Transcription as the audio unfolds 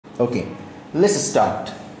Okay, let's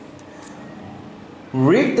start.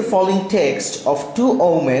 Read the following text of two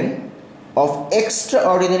women of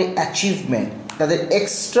extraordinary achievement. তাদের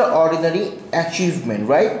extraordinary achievement,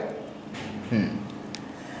 right?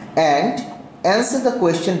 And answer the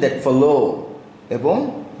question that follow. এবং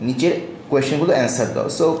নিচের কোয়েশ্চেনগুলো answer দাও।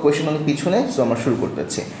 So question অনেক পিছনে, so আমরা শুরু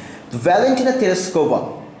করতেছি। ভ্যালেন্টিনা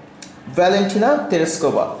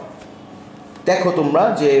তেরেস্কোভা দেখো তোমরা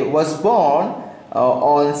যে ওয়াজ বর্ন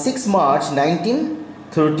অন 6 মার্চ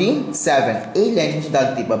 1937। এই লাইনটি দাগ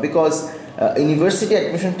দিবা, বিকজ ইউনিভার্সিটি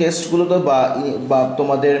অ্যাডমিশন টেস্টগুলোতে বা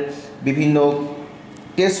তোমাদের বিভিন্ন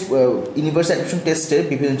টেস্ট, ইউনিভার্সিটি অ্যাডমিশন টেস্টের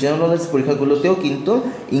বিভিন্ন জেনারেল নলেজ পরীক্ষাগুলোতেও কিন্তু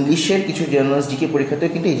ইংলিশের কিছু জেনারেল নলেজ জিকে পরীক্ষাতেও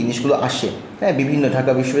কিন্তু এই জিনিসগুলো আসে। হ্যাঁ, বিভিন্ন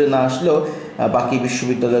ঢাকা বিশ্ববিদ্যালয় না আসলেও বাকি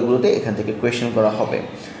বিশ্ববিদ্যালয়গুলোতে এখান থেকে কোয়েশ্চেন করা হবে।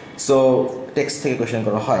 সো টেক্সট থেকে কোয়েশ্চেন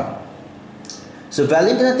করা হয়। So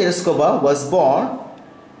Valentina Tereshkova was born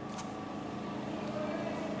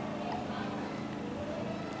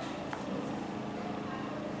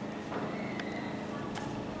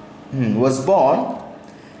was born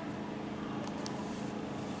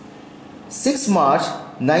 6 March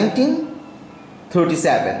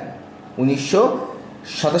 1937।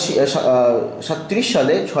 1937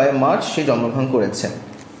 সালে 6 মার্চ সে জন্মগ্রহণ করেছেন।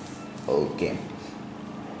 ওকে,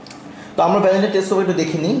 তো আমরা ভ্যালেন্টিনা তেরেস্কোভা একটু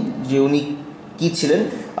দেখে নিই যে উনি কী ছিলেন।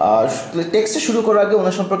 টেক্সটে শুরু করার আগে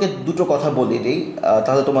ওনার সম্পর্কে দুটো কথা বলে দিই,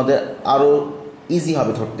 তাহলে তোমাদের আরও ইজি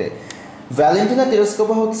হবে ধরতে। ভ্যালেন্টিনা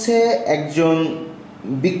তেরেস্কোভা হচ্ছে একজন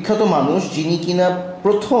বিখ্যাত মানুষ যিনি কিনা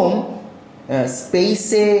প্রথম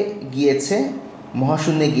স্পেসে গিয়েছে,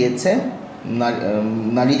 মহাশূন্যে গিয়েছে,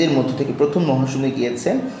 নারীদের মধ্য থেকে প্রথম মহাশূন্যে গিয়েছে।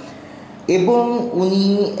 এবং উনি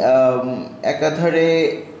একাধারে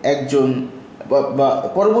একজন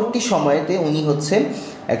পরবর্তী সময়েতে উনি হচ্ছে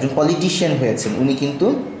একজন পলিটিশিয়ান হয়েছেন। উনি কিন্তু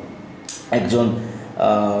একজন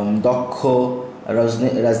দক্ষ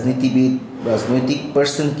রাজনীতিবিদ, রাজনৈতিক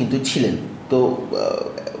পার্সন কিন্তু ছিলেন। তো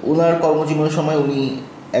ওনার কর্মজীবনের সময় উনি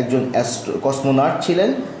একজন কসমোনট ছিলেন।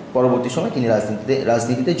 পরবর্তী সময় তিনি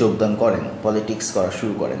রাজনীতিতে যোগদান করেন, পলিটিক্স করা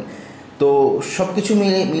শুরু করেন। তো সব কিছু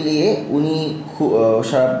মিলিয়ে উনি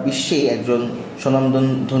সারা বিশ্বেই একজন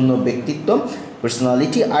স্বনামধন্য ব্যক্তিত্ব,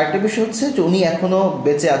 পার্সোনালিটি। আরেকটা বিষয় হচ্ছে যে উনি এখনও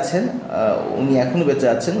বেঁচে আছেন।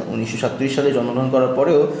 1937 সালে জন্মগ্রহণ করার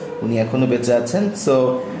পরেও উনি এখনও বেঁচে আছেন। সো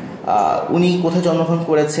উনি কোথায় জন্মগ্রহণ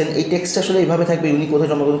করেছেন, এই টেক্সট আসলে এইভাবে থাকবে, উনি কোথায়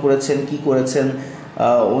জন্মগ্রহণ করেছেন, কী করেছেন,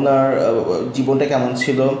 ওনার জীবনটা কেমন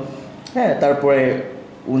ছিল, হ্যাঁ, তারপরে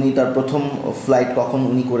উনি তার প্রথম ফ্লাইট কখন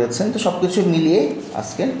উনি করেছেন। তো সব কিছু মিলিয়ে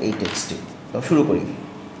আজকের এই টেক্সটটি শুরু করি।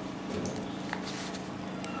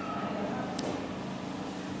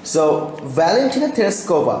 So Valentina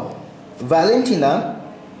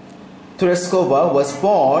Tereskova was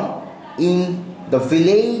born in the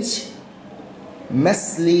village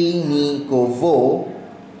Meslinikovo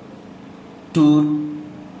to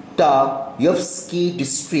Yovsky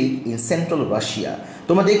district in central Russia.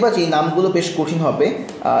 তোমরা দেখবা যে এই নামগুলো বেশ কঠিন হবে।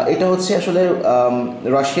 এটা হচ্ছে আসলে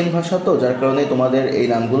রাশিয়ান ভাষা, তো যার কারণে তোমাদের এই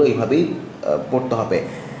নামগুলো এইভাবেই পড়তে হবে।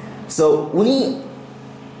 সো উনি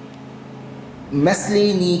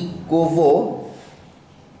মেসলিনিকোভো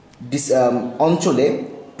অঞ্চলে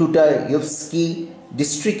টুটাইভস্কি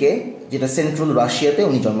ডিস্ট্রিক্টে, যেটা সেন্ট্রাল রাশিয়াতে,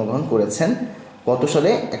 উনি জন্মগ্রহণ করেছেন। কত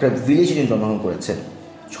সালে? একটা ভিলেজে তিনি জন্মগ্রহণ করেছেন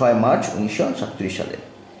 6 মার্চ 1937 সালে।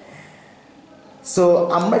 সো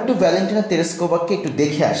আমরা একটু ভ্যালেন্টিনা তেরেস্কোভাকে একটু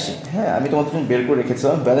দেখে আসি। হ্যাঁ, আমি তোমাদের জন্য বের করে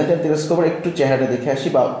রেখেছিলাম। ভ্যালেন্টিনা তেরেস্কোভার একটু চেহারাটা দেখে আসি,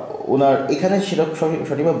 বা ওনার এখানে সেটা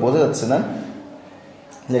সঠিকভাবে বোঝা যাচ্ছে না।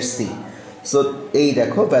 Let's see. সো এই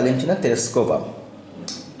দেখো Valentina Tereshkova,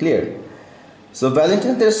 clear? So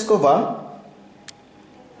Valentina Tereshkova,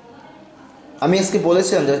 আমি আজকে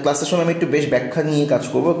বলেছিলাম যে ক্লাসের সময় আমি একটু বেশ ব্যাখ্যা নিয়ে কাজ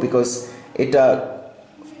করব, বিকজ এটা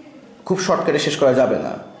খুব শর্টকাটে শেষ করা যাবে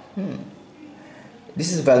না। This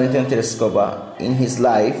is Valentina Tereskova in his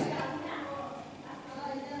life,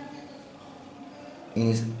 in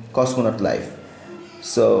his cosmonaut life.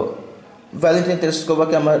 So Valentina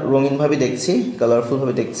Tereskovaকে আমরা রঙিনভাবে দেখছি,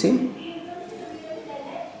 কালারফুলভাবে দেখছি,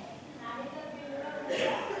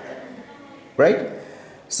 রাইট?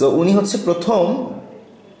 সো উনি হচ্ছে প্রথম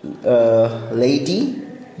লেডি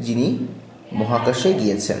যিনি মহাকাশে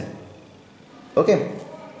গিয়েছেন। ওকে,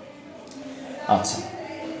 আচ্ছা,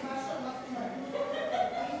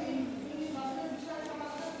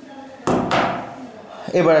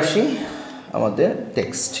 এবার আসি আমাদের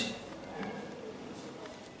text.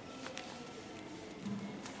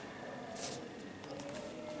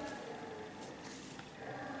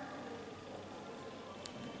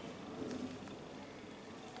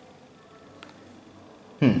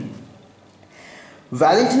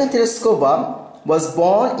 Valentina Tereskova was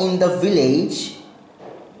born in the village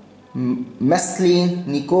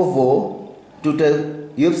Maslenikovo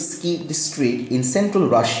Tutelyevsky district in central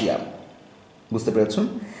Russia. বুঝতে পেরেছেন?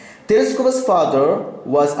 Tereskova's father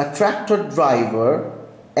was a tractor driver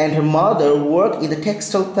and her mother worked in the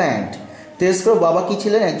textile plant. তেরেস্কোভার বাবা কি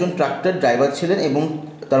ছিলেন? একজন ট্রাক্টর ড্রাইভার ছিলেন এবং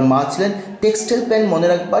তার মা ছিলেন টেক্সটাইল প্ল্যান্ট। মনে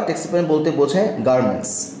রাখবা টেক্সটাইল প্ল্যান্ট বলতে বোঝায়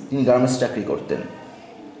গার্মেন্টস। তিনি গার্মেন্টস চাকরি করতেন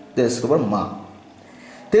তেরেস্কোভার মা।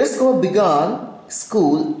 Tereskova began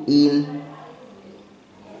school in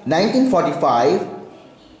 1945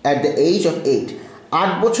 at the age of 8.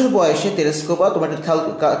 8 বছর বয়সে তেরেস্কোভা, তোমার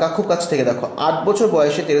খুব কাছ থেকে দেখো, 8 বছর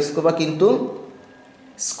বয়সে তেরেস্কোভা কিন্তু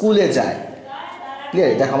স্কুলে যায়। ক্লিয়ার?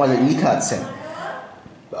 দেখো আমার লেখা আছে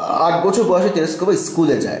 8 বছর বয়সে তেরেস্কোভা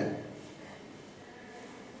স্কুলে যায়,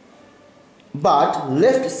 বাট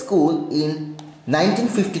লেফট স্কুল ইন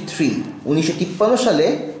 1953। 1953 সালে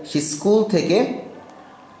সে স্কুল থেকে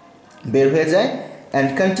বের হয়ে যায় and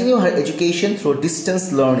continue her education through distance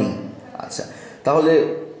learning. আচ্ছা, তাহলে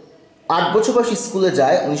 8 বছর বয়সে স্কুলে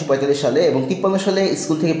যায় 1945 সালে এবং 53 সালে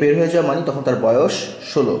স্কুল থেকে বের হয়ে যাওয়া মানে তখন তার বয়স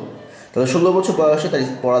 16। তাহলে 16 বছর বয়সে তার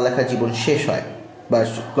পড়ালেখার জীবন শেষ হয় বা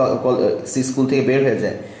স্কুল থেকে বের হয়ে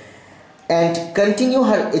যায়। অ্যান্ড কন্টিনিউ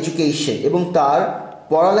হার এডুকেশন, এবং তার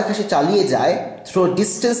পড়ালেখা সে চালিয়ে যায় through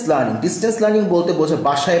distance learning. Distance learning বলতে বোঝে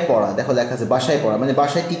বাসায় পড়া। দেখো লেখা আছে বাসায় পড়া, মানে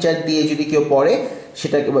বাসায় টিচার দিয়ে যদি কেউ পড়ে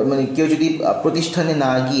সেটা, মানে কেউ যদি প্রতিষ্ঠানে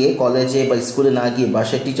না গিয়ে, কলেজে বা স্কুলে না গিয়ে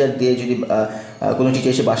বাসায় টিচার দিয়ে যদি কোনো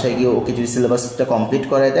টিচার এসে বাসায় গিয়ে ওকে যদি সিলেবাসটা কমপ্লিট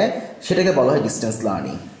করায় দেয় সেটাকে বলা হয় ডিস্টেন্স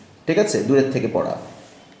লার্নিং। ঠিক আছে, দূরের থেকে পড়া।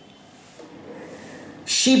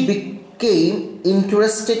 She became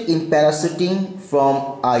interested in parachuting from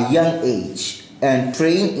a young age and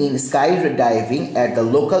trained in skydiving at the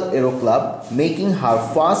local aero club, making her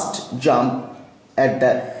first jump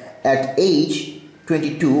at age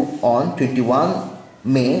 22 on 21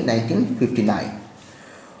 May 1959.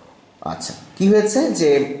 আচ্ছা, কি হয়েছে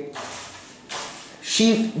যে she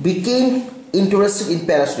became interested in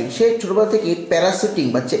parachuting। সে ছোটবেলা থেকে parachuting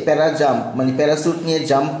বা প্যারা jump, মানে parachute নিয়ে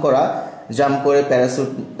জাম্প করে প্যারাশুট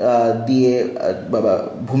দিয়ে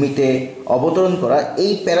ভূমিতে অবতরণ করা,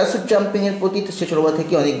 এই প্যারাশুট জাম্পিংয়ের প্রতি সে ছোটবেলা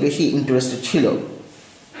থেকে অনেক বেশি ইন্টারেস্টেড ছিল।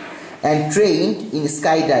 And trained in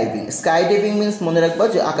sky diving. Sky diving means মনে রাখবা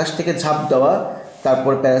যে আকাশ থেকে ঝাঁপ দেওয়া,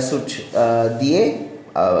 তারপর প্যারাশুট দিয়ে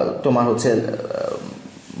তোমার হচ্ছে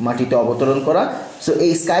মাটিতে অবতরণ করা। সো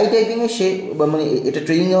এই স্কাই ডাইভিংয়ে সে মানে এটা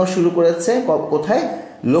ট্রেনিং নেওয়া শুরু করেছে কোথায়?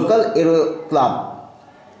 লোকাল এরো ক্লাব।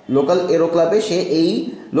 লোকাল এরো ক্লাবে সে এই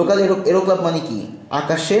লোকাল এরো ক্লাব মানে কি?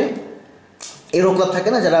 আকাশে এরো ক্লাব থাকে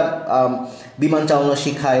না, যারা বিমান চালানো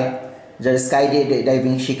শেখায়, যারা স্কাই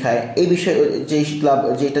ডাইভিং শেখায়, এই বিষয়ে যে ক্লাব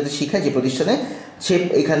যেটাতে শেখায়, যে প্রতিষ্ঠানে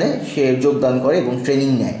এখানে সে যোগদান করে এবং ট্রেনিং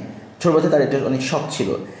নেয়। ছোটবেলাতে তার এটা অনেক শখ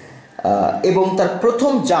ছিল এবং তার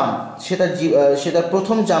প্রথম জাম্প, সেটা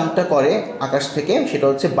প্রথম জাম্পটা করে আকাশ থেকে, সেটা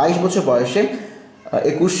হচ্ছে 22 বছর বয়সে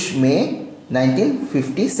 21 মে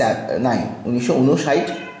 1959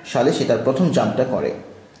 সালে সে তার প্রথম জাম্পটা করে।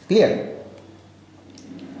 ক্লিয়ার?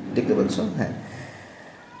 দেখতে পাচ্ছ? হ্যাঁ।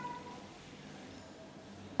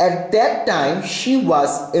 At that time she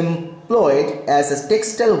was employed as a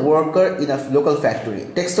textile worker in a local factory.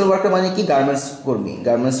 Textile worker মানে কি? গার্মেন্টস কর্মী,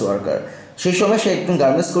 গার্মেন্টস ওয়ার্কার। সেই সময় সে একজন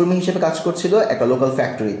গার্মেন্টস কর্মী হিসেবে কাজ করছিল একটা লোকাল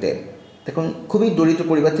ফ্যাক্টরিতে। দেখুন, খুবই দরিদ্র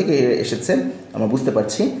পরিবার থেকে এসেছে, আমরা বুঝতে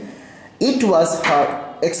পারছি। It was her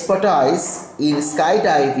expertise in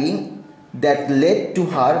skydiving that led to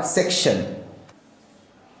her section.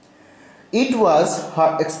 It was her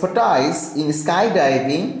expertise in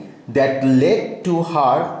skydiving that led to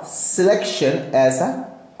her selection as a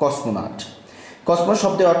cosmonaut. Cosmonaut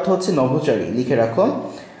শব্দের অর্থ হচ্ছে নভোচারী, লিখে রাখো।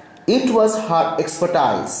 It was her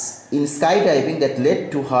expertise in skydiving that led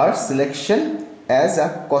to her selection as a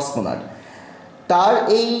cosmonaut. তার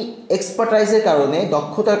এই এক্সপার্টাইজের কারণে,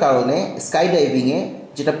 দক্ষতার কারণে স্কাইডাইভিংয়ে,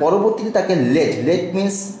 যেটা পরবর্তীতে তাকে lead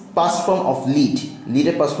means past form of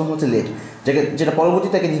লিডের past form হচ্ছে লেড, যেটা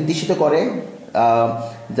পরবর্তীতে তাকে নির্দেশিত করে,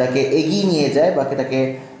 যাকে এগিয়ে নিয়ে যায় বা তাকে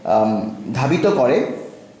ধাবিত করে,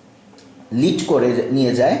 লিড করে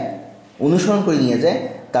নিয়ে যায়, অনুসরণ করে নিয়ে যায়,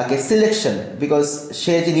 তাকে সিলেকশন, বিকজ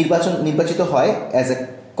সে যে নির্বাচিত হয় অ্যাজ এ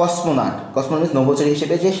কসমোনাট মিনস নভোচারী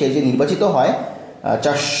হিসেবে, যে সে যে নির্বাচিত হয়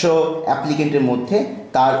 400 অ্যাপ্লিকেন্টের মধ্যে,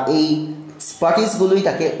 তার এই এক্সপার্টিসগুলোই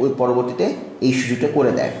তাকে ওই পরবর্তীতে এই সুযোগটা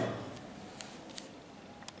করে দেয়।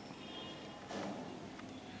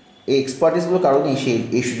 এই এক্সপার্টিসগুলোর কারণেই সে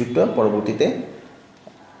এই সুযোগটা পরবর্তীতে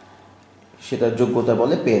সেটার যোগ্যতা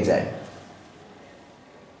বলে পেয়ে যায়।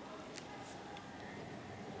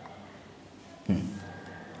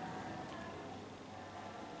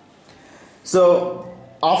 So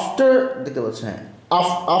after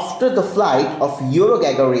the flight of Yuri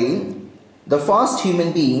Gagarin, the first human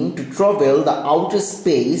being to travel the outer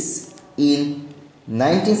space, in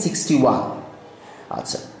 1961.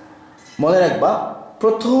 আচ্ছা, মনে রাখবা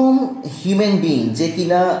প্রথম হিউম্যান বিইং যে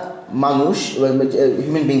কিনা মানুষ,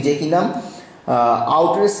 হিউম্যান বিইং যে কিনা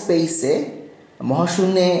আউটার স্পেসে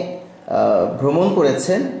মহাশূন্যে ভ্রমণ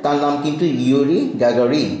করেছেন তার নাম কিন্তু ইউরি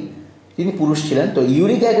গ্যাগারিন। তিনি পুরুষ ছিলেন। তো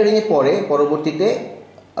ইউরি গ্যাগারিনের পরবর্তীতে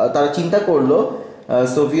তারা চিন্তা করলো,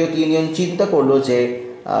 সোভিয়েত ইউনিয়ন চিন্তা করলো যে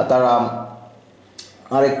তারা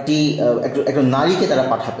আরেকটি একটা নারীকে তারা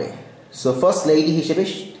পাঠাবে। সো ফার্স্ট লেডি হিসেবে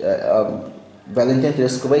ভ্যালেন্টিনা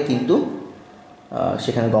তেরেস্কোভাই কিন্তু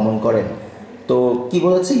সেখানে গমন করেন। তো কি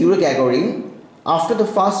বলেছে Yuri Gagarin, after the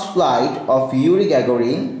first flight of Yuri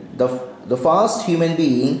Gagarin the first human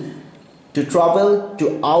being to travel to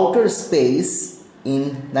outer space in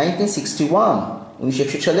 1961,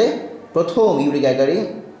 1961 সালে প্রথম ইউরি গ্যাগারিন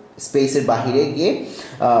স্পেসের বাহিরে গিয়ে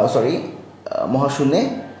মহাশূন্যে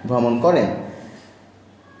ভ্রমণ করেন।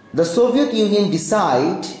 The Soviet Union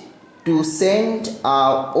decide to send a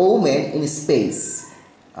woman in space.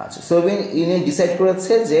 আচ্ছা, Soviet union decide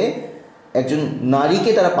করেছে যে একজন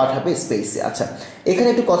নারীকে তারা পাঠাবে স্পেসে। আচ্ছা, এখানে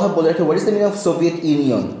একটু কথা বলে রাখি, what is the meaning of Soviet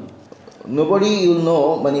union? Nobody will know,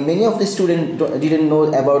 many of the students didn't know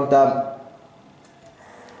about the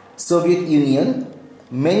Soviet Union.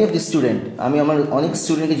 Many of the student, আমি আমার অনেক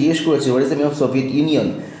স্টুডেন্টকে জিজ্ঞেস করেছি what is the meaning of Soviet union.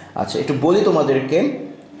 আচ্ছা, একটু বলি তোমাদেরকে,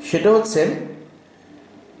 সেটা হচ্ছে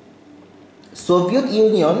সোভিয়েত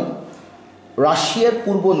ইউনিয়ন রাশিয়ার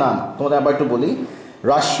পূর্ব নাম। তোমাদের আবার একটু বলি,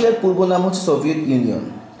 রাশিয়ার পূর্ব নাম হচ্ছে সোভিয়েত ইউনিয়ন।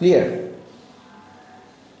 ক্লিয়ার?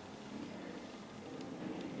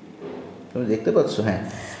 তুমি দেখতে পাচ্ছ? হ্যাঁ,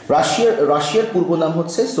 রাশিয়ার পূর্ব নাম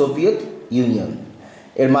হচ্ছে সোভিয়েত ইউনিয়ন।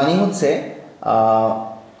 এর মানে হচ্ছে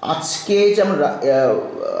আজকে যে আমরা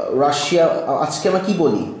রাশিয়া, আজকে আমরা কি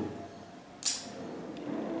বলি,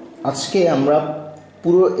 আজকে আমরা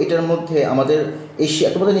পুরো এটার মধ্যে আমাদের এশিয়া,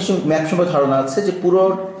 তোমাদের নিশ্চয়ই ম্যাপ সম্পর্কে ধারণা আছে যে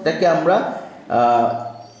পুরোটাকে আমরা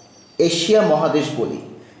এশিয়া মহাদেশ বলি।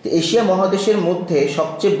 তো এশিয়া মহাদেশের মধ্যে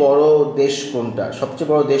সবচেয়ে বড় দেশ কোনটা? সবচেয়ে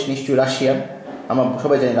বড় দেশ নিশ্চয়ই রাশিয়া। আমরা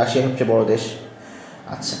সবাই জানি রাশিয়া সবচেয়ে বড় দেশ।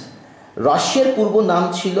 আচ্ছা, রাশিয়ার পূর্ব নাম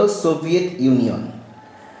ছিল সোভিয়েত ইউনিয়ন।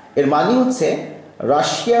 এর মানে হচ্ছে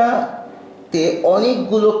রাশিয়াতে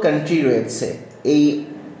অনেকগুলো কান্ট্রি রয়েছে।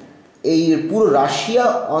 এই পুরো রাশিয়া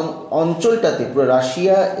অঞ্চলটাতে, পুরো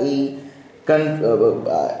রাশিয়া এই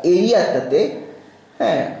এরিয়াটাতে,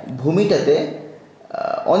 হ্যাঁ, ভূমিটাতে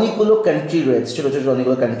অনেকগুলো কান্ট্রি রয়েছে, ছোটো ছোটো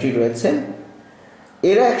অনেকগুলো কান্ট্রি রয়েছে।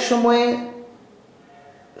 এরা একসময়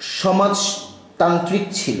সমাজতান্ত্রিক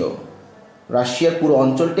ছিল। রাশিয়ার পুরো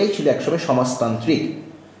অঞ্চলটাই ছিল একসময় সমাজতান্ত্রিক।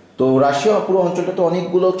 তো রাশিয়া পুরো অঞ্চলটাতে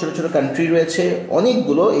অনেকগুলো ছোটো ছোটো কান্ট্রি রয়েছে,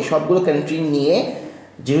 অনেকগুলো। এই সবগুলো কান্ট্রি নিয়ে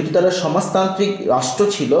যেহেতু তারা সমাজতান্ত্রিক রাষ্ট্র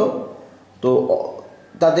ছিল, তো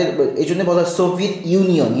তাদের এই জন্য বলা হয় সোভিয়েত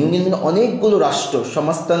ইউনিয়ন। ইউনিয়ন মানে অনেকগুলো রাষ্ট্র,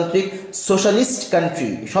 সমাজতান্ত্রিক সোশ্যালিস্ট কান্ট্রি।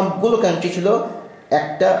 সবগুলো কান্ট্রি ছিল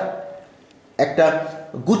একটা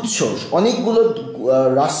গুচ্ছ, অনেকগুলো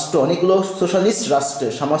রাষ্ট্র, অনেকগুলো সোশ্যালিস্ট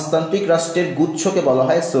রাষ্ট্রের, সমাজতান্ত্রিক রাষ্ট্রের গুচ্ছকে বলা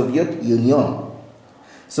হয় সোভিয়েত ইউনিয়ন।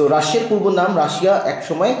 সো রাশিয়ার পূর্ব নাম, রাশিয়া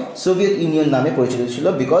একসময় সোভিয়েত ইউনিয়ন নামে পরিচিত ছিল,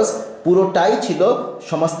 বিকজ পুরোটাই ছিল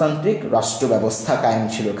সমাজতান্ত্রিক রাষ্ট্র ব্যবস্থা কায়েম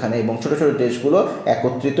ছিল এখানে, এবং ছোটো ছোটো দেশগুলো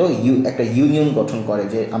একত্রিত একটা ইউনিয়ন গঠন করে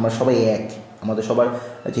যে আমরা সবাই এক, আমাদের সবার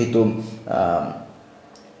যেহেতু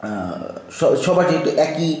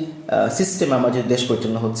একই সিস্টেমে আমার যে দেশ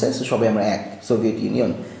পরিচালনা হচ্ছে, সবাই আমরা এক, সোভিয়েত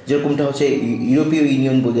ইউনিয়ন। যেরকমটা হচ্ছে ইউরোপীয়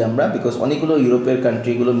ইউনিয়ন বলি আমরা, বিকজ অনেকগুলো ইউরোপের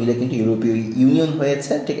কান্ট্রিগুলো মিলে কিন্তু ইউরোপীয় ইউনিয়ন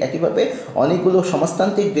হয়েছে। ঠিক একইভাবে অনেকগুলো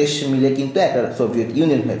সমাজতান্ত্রিক দেশ মিলে কিন্তু একটা সোভিয়েত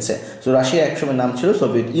ইউনিয়ন হয়েছে। সো রাশিয়ার একসময় নাম ছিল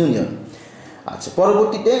সোভিয়েত ইউনিয়ন। আচ্ছা,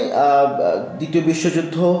 পরবর্তীতে দ্বিতীয়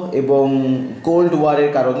বিশ্বযুদ্ধ এবং কোল্ড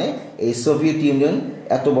ওয়ারের কারণে এই সোভিয়েত ইউনিয়ন,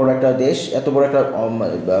 এত বড় একটা দেশ, এত বড় একটা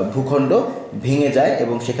ভূখণ্ড ভেঙে যায়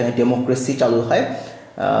এবং সেখানে ডেমোক্রেসি চালু হয়,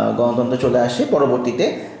 গণতন্ত্র চলে আসে। পরবর্তীতে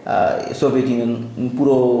সোভিয়েত ইউনিয়ন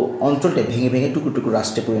পুরো অঞ্চলটা ভেঙে ভেঙে টুকরো টুকরো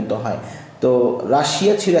রাষ্ট্রে পরিণত হয়। তো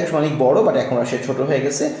রাশিয়া ছিল একসময় অনেক বড়, বাট এখন রাশিয়া ছোট হয়ে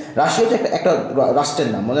গেছে। রাশিয়া হচ্ছে একটা রাষ্ট্রের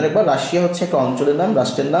নাম, মনে রাখবা, রাশিয়া হচ্ছে একটা অঞ্চলের নাম,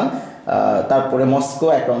 রাষ্ট্রের নাম। তারপরে মস্কো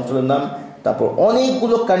একটা অঞ্চলের নাম। তারপর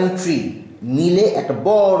অনেকগুলো কান্ট্রি মিলে একটা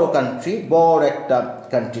বড় একটা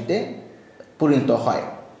কান্ট্রিতে পরিণত হয়।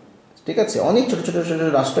 ঠিক আছে, অনেক ছোটো ছোটো ছোটো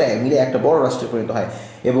রাষ্ট্র মিলে একটা বড় রাষ্ট্রে পরিণত হয়।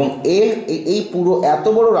 এবং এই পুরো এত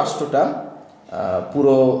বড় রাষ্ট্রটা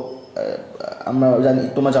পুরো আমরা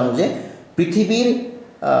তোমরা জানো যে পৃথিবীর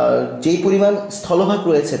যেই পরিমাণ স্থলভাগ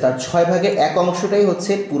রয়েছে তার 1/6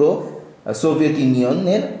 হচ্ছে পুরো সোভিয়েত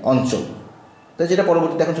ইউনিয়নের অঞ্চল। তো যেটা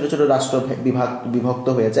পরবর্তীতে এখন ছোটো ছোটো রাষ্ট্র বিভক্ত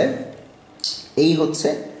হয়ে যায়। এই হচ্ছে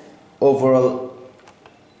ওভারঅল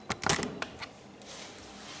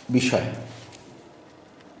বিষয়।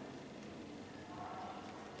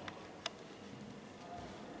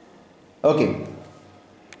 ওকে,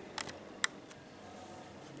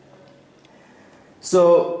 সো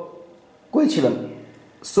কই ছিলাম,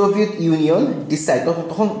 সোভিয়েত ইউনিয়ন ডিসাইড,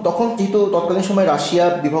 তখন তখন যেহেতু তৎকালীন সময় রাশিয়া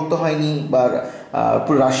বিভক্ত হয়নি বা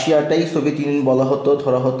পুরো রাশিয়াটাই সোভিয়েত ইউনিয়ন বলা হতো,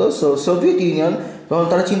 ধরা হতো। সো সোভিয়েত ইউনিয়ন তখন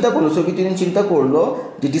তারা চিন্তা করলো, সোভিয়েত ইউনিয়ন চিন্তা করলো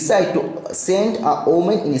যে decide to send a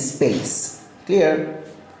women in space, clear,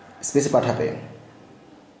 স্পেসে পাঠাবে।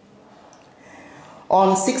 অন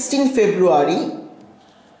 16 ফেব্রুয়ারি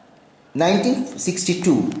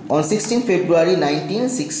 1962, on 16 February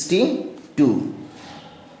 1962,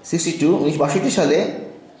 1962 সালে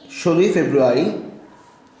 16ই ফেব্রুয়ারি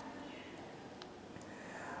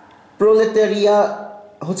প্রোলেটারিয়া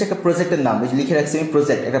হচ্ছে একটা প্রজেক্টের নাম, লিখে রাখছি আমি,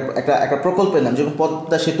 প্রজেক্ট একটা একটা একটা প্রকল্পের নাম, যেরকম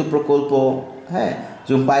পদ্মা সেতু প্রকল্প, হ্যাঁ,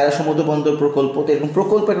 যেরকম পায়রা সমুদ্র বন্দর প্রকল্প, তো এরকম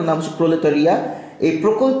প্রকল্পের নাম হচ্ছে প্রোলেটারিয়া। এই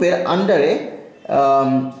প্রকল্পের আন্ডারে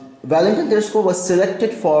Valentine টেরেস্কো was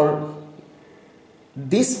selected for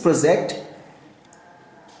this project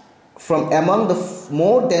from among the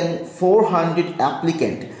more than 400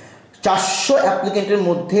 applicant, 400 অ্যাপ্লিকেন্টের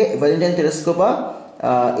মধ্যে ভ্যালেন্টাইন টেরেস্কোভা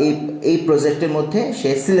এই প্রজেক্টের মধ্যে সে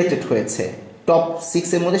সিলেক্টেড হয়েছে। টপ 6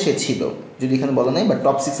 এর মধ্যে সে ছিল, যদি এখানে বলা নাই, বাট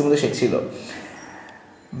টপ 6 এর মধ্যে সে ছিল।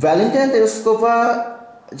 ভ্যালেন্টাইন টেরেস্কোভা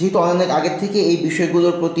যেহেতু অনেক আগের থেকে এই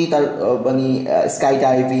বিষয়গুলোর প্রতি তার মানে স্কাই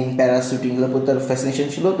ডাইভিং, প্যারাশুটিং এগুলোর প্রতি তার ফ্যাসিনেশন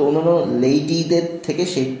ছিল, তো অন্যান্য লেডিদের থেকে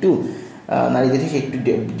সে একটু, নারীদের থেকে একটু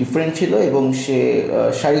ডিফারেন্ট ছিল এবং সে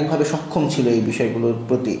শারীরিকভাবে সক্ষম ছিল এই বিষয়গুলোর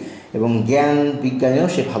প্রতি, এবং জ্ঞান বিজ্ঞানেও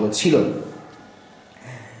সে ভালো ছিল।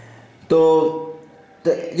 তো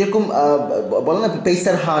যেরকম বলে না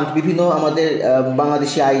পেসার হান্ট, বিভিন্ন আমাদের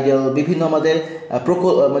বাংলাদেশি আইডল, বিভিন্ন আমাদের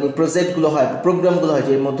মানে প্রজেক্টগুলো হয়, প্রোগ্রামগুলো হয়,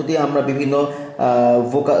 যের মধ্য দিয়ে আমরা বিভিন্ন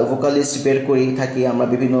ভোকালিস্ট বের করে থাকি, আমরা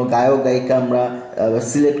বিভিন্ন গায়ক গায়িকা আমরা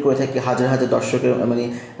সিলেক্ট করে থাকি হাজার হাজার দর্শকের মানে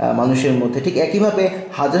মানুষের মধ্যে। ঠিক একইভাবে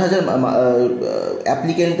হাজার হাজার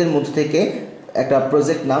অ্যাপ্লিকেন্টের মধ্যে থেকে একটা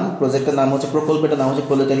প্রজেক্টের নাম হচ্ছে, প্রকল্পটার নাম হচ্ছে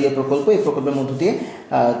প্রোলেটারিয়া প্রকল্প। এই প্রকল্পের মধ্য দিয়ে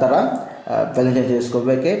তারা ভ্যালেন্টাইন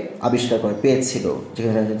টেরেস্কোভাকে আবিষ্কার করে পেয়েছিল,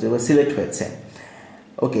 যেখানে ভ্যালেন্টাইন টেরেস্কোভা সিলেক্ট হয়েছে।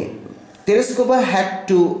 ওকে, টেরেস্কোভা হ্যাড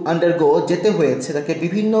টু আন্ডারগো, যেতে হয়েছে তাকে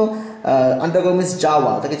বিভিন্ন আন্ডারগো মিনস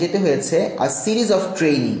যাওয়া, তাকে যেতে হয়েছে আর সিরিজ অফ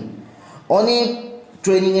ট্রেনিং, অনেক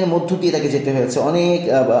ট্রেনিংয়ের মধ্য দিয়ে তাকে যেতে হয়েছে, অনেক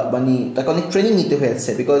মানে তাকে অনেক ট্রেনিং নিতে হয়েছে,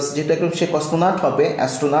 বিকজ যেহেতু একদম সে কসমোনট হবে,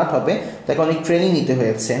 অ্যাস্ট্রোনট হবে, তাকে অনেক ট্রেনিং নিতে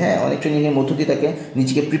হয়েছে, হ্যাঁ, অনেক ট্রেনিংয়ের মধ্য দিয়ে তাকে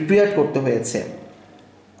নিজেকে প্রিপেয়ার করতে হয়েছে।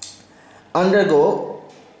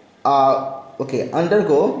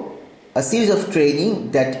 undergo a series of training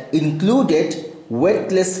that included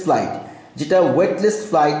weightless flight, যেটা weightless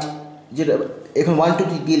flight, যেটা এখন 1 2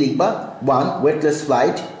 দিয়ে লিখবা। 1 weightless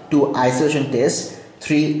flight, 2 isolation test,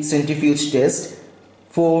 3 centrifuge test,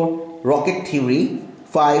 4 rocket theory,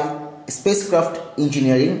 5 spacecraft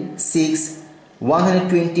engineering, 6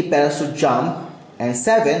 120 parachute jump, and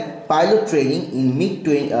 7 pilot training in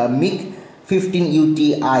MiG-15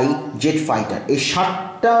 UTI jet fighter। এই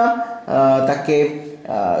 7টা তাকে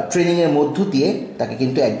ট্রেনিংয়ের মধ্য দিয়ে তাকে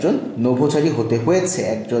কিন্তু একজন নভোচারী হতে হয়েছে,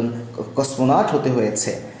 একজন কসমোনট হতে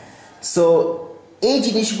হয়েছে। সো এই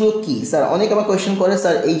জিনিসগুলো কি স্যার, অনেক আমার কোয়েশ্চেন করে,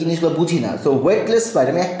 স্যার এই জিনিসগুলো বুঝি না। সো ওয়েটলেস ফ্লাইট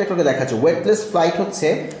আমি একটা করে দেখাচ্ছি। ওয়েটলেস ফ্লাইট হচ্ছে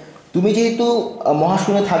তুমি যেহেতু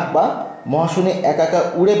মহাশূন্যে থাকবা, মহাশূন্যে একা একা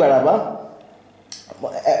উড়ে বেড়াবা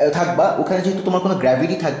থাকবা, ওখানে যেহেতু তোমার কোনো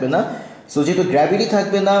গ্র্যাভিটি থাকবে না, সো যেহেতু গ্র্যাভিটি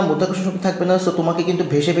থাকবে না, মাধ্যাকর্ষণ শক্তি থাকবে না, সো তোমাকে কিন্তু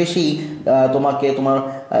ভেসে ভেসেই তোমাকে তোমার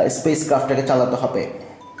স্পেস ক্রাফটটাকে চালাতে হবে।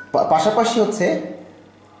 পাশাপাশি হচ্ছে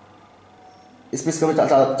স্পেস ক্রাফট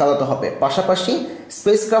চালাতে হবে, পাশাপাশি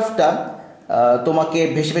স্পেস ক্রাফটটা তোমাকে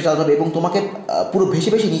ভেসে ভেসে চালাতে হবে এবং তোমাকে পুরো ভেসে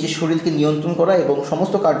ভেসে নিজের শরীরকে নিয়ন্ত্রণ করা এবং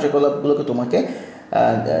সমস্ত কার্যকলাপগুলোকে তোমাকে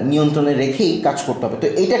নিয়ন্ত্রণে রেখেই কাজ করতে হবে। তো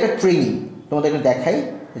এইটা একটা ট্রেনিং, তোমাদেরকে দেখাই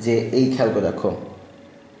যে এই খেয়াল করে দেখো,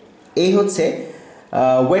 এই হচ্ছে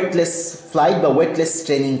ওয়েটলেস ফ্লাইট বা ওয়েটলেস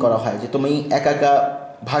ট্রেনিং করা হয়, যে তুমি একা একা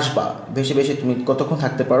ভাসবা, ভেসে ভেসে তুমি কতক্ষণ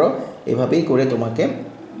থাকতে পারো, এভাবেই করে তোমাকে,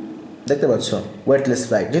 দেখতে পাচ্ছ ওয়েটলেস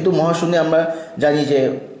ফ্লাইট। যেহেতু মহাশূন্যে আমরা জানি যে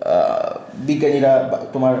বিজ্ঞানীরা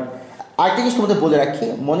তোমার আরেকটা জিনিস তোমাদের বলে রাখি,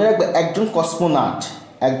 মনে রাখবে একজন কসমোনট,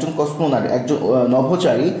 একজন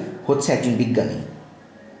নভোচারী হচ্ছে একজন বিজ্ঞানী।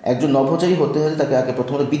 একজন নভোচারী হতে হলে তাকে আগে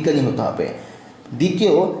প্রথমত বিজ্ঞানী হতে হবে,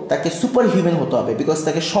 দ্বিতীয় তাকে সুপার হিউম্যান হতে হবে, বিকজ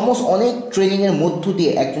তাকে সমস্ত অনেক ট্রেনিংয়ের মধ্য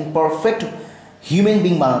দিয়ে একজন পারফেক্ট হিউম্যান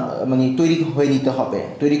বিং মানে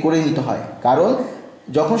তৈরি করে নিতে হয়। কারণ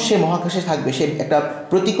যখন সে মহাকাশে থাকবে, সে একটা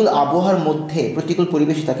প্রতিকূল আবহাওয়ার মধ্যে, প্রতিকূল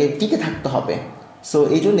পরিবেশে তাকে টিকে থাকতে হবে। সো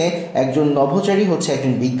এই জন্যে একজন নভোচারী হচ্ছে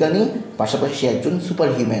একজন বিজ্ঞানী, পাশাপাশি সে একজন সুপার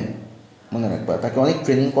হিউম্যান। মনে রাখবা, তাকে অনেক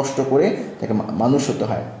ট্রেনিং কষ্ট করে তাকে মানুষ হতে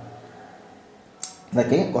হয়,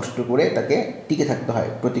 তাকে কষ্ট করে তাকে টিকে থাকতে হয়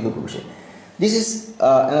প্রতিকূল পরিবেশে। This is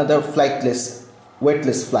another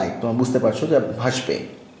weightless flight. তোমরা বুঝতে পারছো যে ভাসবে,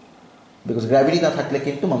 বিকজ গ্র্যাভিটি না থাকলে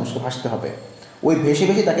কিন্তু মানুষকে ভাসতে হবে। ওই ভেসে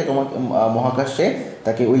ভেসে তাকে তোমাকে মহাকাশে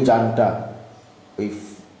তাকে ওই যানটা ওই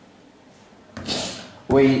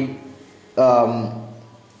ওই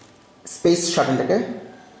স্পেস শাটলটাকে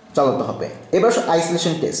চালাতে হবে। এবার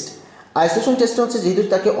আইসোলেশন টেস্ট। আইসোলেশন টেস্টটা হচ্ছে যেহেতু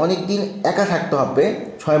তাকে অনেক দিন একা থাকতে হবে,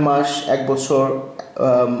 6 মাস 1 বছর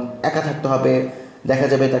একা থাকতে হবে, দেখা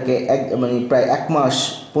যাবে তাকে মানে প্রায় 1 মাস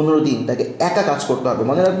 15 দিন তাকে একা কাজ করতে হবে।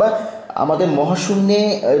 মনে রাখবা আমাদের মহাশূন্যে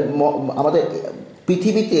আমাদের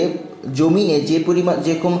পৃথিবীতে জমিনে যে পরিমাণ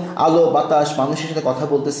যেরকম আলো বাতাস মানুষের সাথে কথা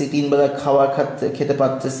বলতেছি, 3 বেলা খাবার খেতে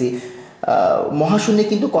পারতেছি, মহাশূন্যে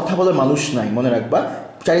কিন্তু কথা বলার মানুষ নাই। মনে রাখবা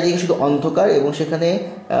চারিদিকে শুধু অন্ধকার এবং সেখানে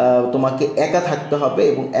তোমাকে একা থাকতে হবে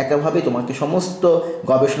এবং একাভাবে তোমাকে সমস্ত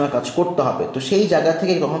গবেষণা কাজ করতে হবে। তো সেই জায়গা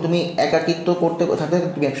থেকে যখন তুমি একাকিত্ব করতে থাকতে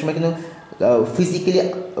তুমি একসময় কিন্তু ফিজিক্যালি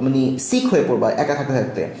মানে সিক হয়ে পড়বা একা থাকতে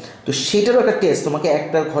থাকতে। তো সেটারও একটা টেস্ট, তোমাকে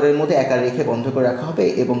একটা ঘরের মধ্যে একা রেখে বন্ধ করে রাখা হবে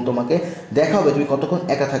এবং তোমাকে দেখা হবে তুমি কতক্ষণ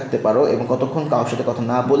একা থাকতে পারো এবং কতক্ষণ কারোর সাথে কথা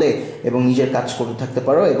না বলে এবং নিজের কাজ করতে থাকতে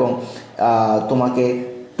পারো। এবং তোমাকে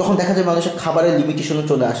তখন দেখা যায় মানুষের খাবারের লিমিটেশনও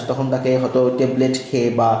চলে আসে, তখন তাকে হয়তো ট্যাবলেট খেয়ে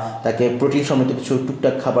বা তাকে প্রোটিন সমৃদ্ধ কিছু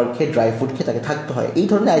টুকটাক খাবার খেয়ে ড্রাই ফ্রুট খেয়ে তাকে থাকতে হয়। এই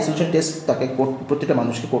ধরনের আইসোলেশন টেস্ট তাকে প্রত্যেকটা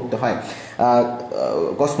মানুষকে করতে হয়,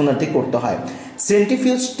 কসমোনটকে করতে হয়।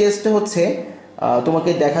 সেন্ট্রিফিউজ টেস্টটা হচ্ছে তোমাকে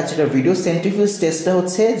দেখাচ্ছে একটা ভিডিও। সেন্ট্রিফিউজ টেস্টটা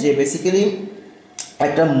হচ্ছে যে বেসিক্যালি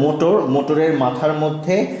একটা মোটরের মাথার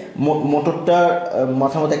মধ্যে মোটরটার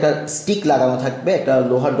মাথার মধ্যে একটা স্টিক লাগানো থাকবে, একটা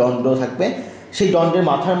লোহার দণ্ড থাকবে, সেই দণ্ডের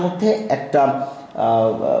মাথার মধ্যে একটা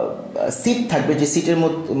সিট থাকবে, যে সিটের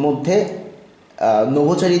মধ্যে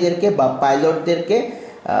নভোচারীদেরকে বা পাইলটদেরকে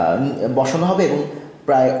বসানো হবে এবং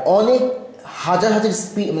প্রায় অনেক হাজার হাজার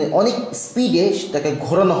মানে অনেক স্পিডে তাকে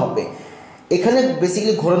ঘোরানো হবে। এখানে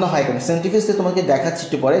বেসিক্যালি ঘোরানো হয় কেন, সেন্ট্রিফিউজে তোমাকে দেখাচ্ছি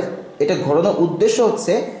একটু পরে। এটা ঘোরানোর উদ্দেশ্য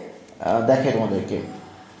হচ্ছে দেখে তোমাদেরকে,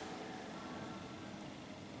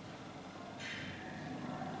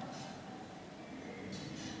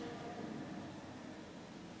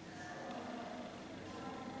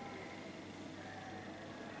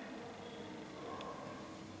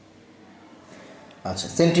 আচ্ছা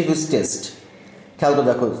সেন্ট্রিফিউজ টেস্ট খেয়াল করে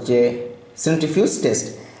দেখো যে সেন্ট্রিফিউজ টেস্ট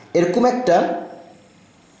এরকম একটা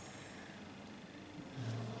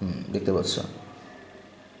দেখতে পাচ্ছ,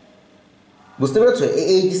 বুঝতে পেরেছো?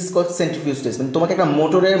 এই this is called centrifuge test. মানে তোমাকে একটা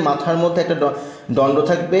মোটরের মাথার মধ্যে একটা দণ্ড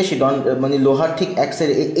থাকবে, সেই দণ্ড মানে লোহার ঠিক এক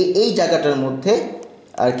সাইডে এই জায়গাটার মধ্যে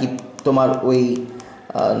আর কি তোমার ওই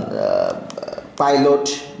পাইলট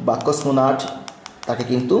বা কসমোনাট তাকে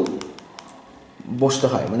কিন্তু বসতে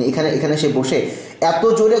হয়। মানে এখানে সে বসে এত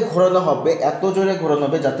জোরে ঘোরানো হবে, এত জোরে ঘোরানো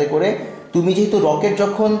হবে যাতে করে তুমি, যেহেতু রকেট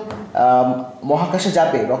যখন মহাকাশে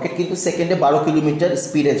যাবে, রকেট কিন্তু সেকেন্ডে 12 কিলোমিটার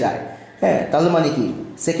স্পিডে যায়। হ্যাঁ, তাহলে মানে কি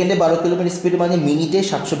সেকেন্ডে 12 কিলোমিটার স্পিড মানে মিনিটে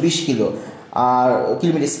 720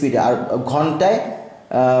 কিলোমিটার স্পিডে, আর ঘন্টায়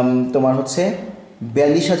তোমার হচ্ছে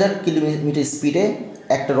 42,000 কিলোমিটার স্পিডে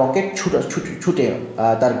একটা রকেট ছুটে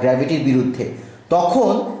তার গ্র্যাভিটির বিরুদ্ধে।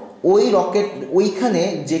 তখন ওই রকেট ওইখানে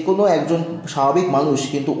যে কোনো একজন স্বাভাবিক মানুষ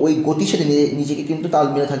কিন্তু ওই গতির সাথে নিজেকে কিন্তু তাল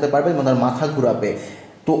মিলে থাকতে পারবে এবং তার মাথা ঘুরাবে।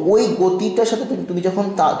 তো ওই গতিটার সাথে তুমি যখন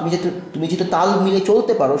তুমি যেটা তাল মিলে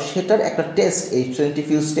চলতে পারো, সেটার একটা টেস্ট এই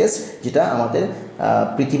সেন্ট্রিফিউজ টেস্ট, যেটা আমাদের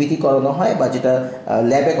পৃথিবীতে করানো হয় বা যেটা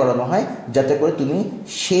ল্যাবে করানো হয়, যাতে করে তুমি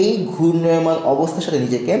সেই ঘূর্ণায়মান অবস্থার সাথে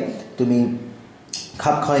নিজেকে তুমি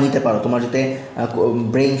খাপ খাওয়াই নিতে পারো, তোমার যাতে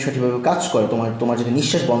ব্রেইন সঠিকভাবে কাজ করে, তোমার যাতে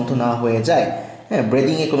নিঃশ্বাস বন্ধ না হয়ে যায়, হ্যাঁ,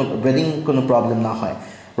 ব্রেদিং কোনো প্রবলেম না হয়।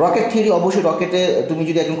 রকেট থিওরি, অবশ্যই রকেটে তুমি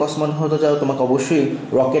যদি একজন কসমোনট হতে চাও তোমাকে অবশ্যই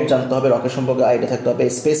রকেট জানতে হবে, রকেট সম্পর্কে আইডিয়া থাকতে হবে,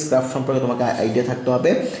 স্পেস ক্রাফট সম্পর্কে তোমাকে আইডিয়া থাকতে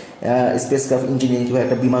হবে, স্পেস ক্রাফট ইঞ্জিনিয়ারিং কীভাবে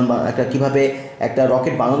একটা বিমান কীভাবে একটা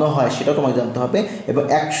রকেট বানানো হয় সেটাও তোমাকে জানতে হবে। এবং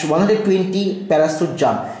 120 প্যারাসুট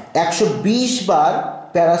জাম্প, 120 বার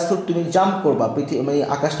প্যারাসুট তুমি জাম্প করবা, মানে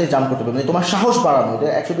আকাশ থেকে জাম্প করতে হবে, মানে তোমার সাহস বাড়ানো। এটা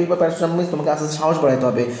 120 বার প্যারাসুট জাম্প মিনস তোমাকে আস্তে আস্তে সাহস বাড়াতে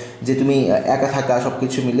হবে, যে তুমি একা থাকা সব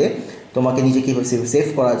কিছু মিলে তোমাকে নিজে কীভাবে সেভ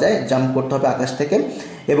করা যায়, জাম্প করতে হবে আকাশ থেকে।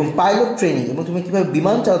 এবং পাইলট ট্রেনিং, এবং তুমি কীভাবে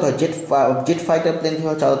বিমান চালাতে হয়, জেট ফাইটার প্লেন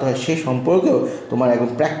কীভাবে চালাতে হয় সেই সম্পর্কেও তোমার একদম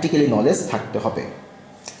প্র্যাকটিক্যালি নলেজ থাকতে হবে।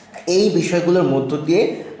 এই বিষয়গুলোর মধ্য দিয়ে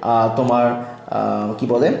তোমার কি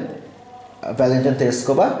বলে ভ্যালেন্টাইন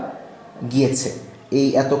তেরেস্কোভা গিয়েছে এই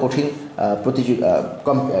এত কঠিন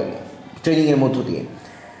ট্রেনিংয়ের মধ্য দিয়ে।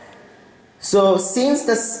 So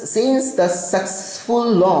since the successful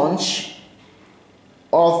launch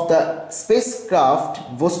of the spacecraft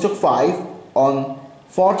Vostok 5 on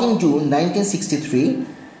 14 June 1963,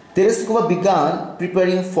 Tereskova began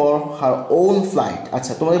preparing for her own flight.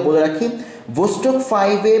 আচ্ছা, তোমাদের বলে রাখি Vostok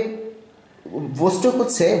 5 Vostok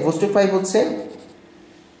 5 হচ্ছে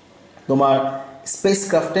তোমার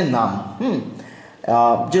স্পেসক্রাফটের নাম।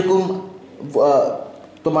 যেরকম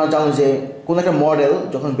তোমার জানো যে কোনো একটা মডেল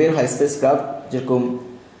যখন বের হয় স্পেসক্রাফট, যেরকম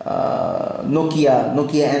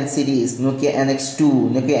Nokia N series, Nokia NX2,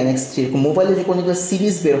 Nokia NX3, এরকম মোবাইলে যে কোনোগুলো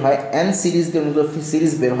সিরিজ বের হয়, এন সিরিজ দিয়ে অনেকগুলো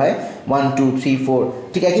সিরিজ বের হয়, 1 2 3 4,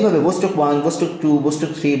 ঠিক একইভাবে Vostok 1, Vostok 2,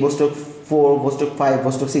 Vostok 3, Vostok 4, Vostok 5,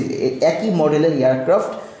 Vostok 6, একই মডেলের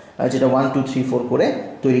এয়ারক্রাফট যেটা 1 2 3 4 করে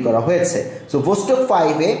তৈরি করা হয়েছে। সো ভোস্টক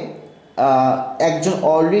 5-এ একজন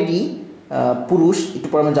অলরেডি পুরুষ, একটু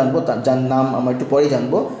পরে আমরা জানবো, যার নাম আমরা একটু পরেই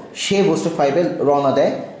জানবো, সে ভোস্টক 5-এ রওনা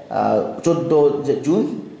দেয় 14 জুন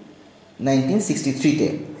 1963-তে।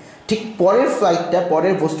 ঠিক পরের ফ্লাইটটা,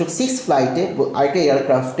 পরের ভোস্টক 6 ফ্লাইটে আরেকটা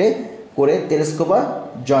এয়ারক্রাফটে করে তেরেস্কোভা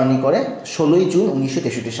জার্নি করে 16 জুন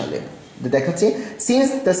 1963 সালে। দেখাচ্ছে সিন্স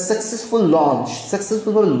দ্য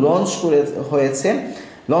সাকসেসফুলভাবে লঞ্চ করে হয়েছে।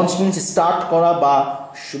 লঞ্চ মিনস স্টার্ট করা, বা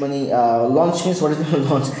মানে launch means what is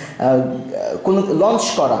launch, কোনো লঞ্চ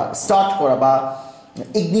করা, স্টার্ট করা বা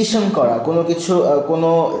ইগনিশন করা, কোনো কিছু, কোনো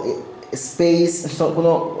স্পেস,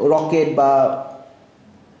 কোনো রকেট বা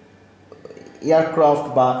এয়ারক্রাফট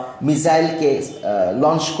বা মিসাইলকে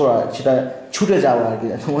লঞ্চ করা, সেটা ছুটে যাওয়া আর কি।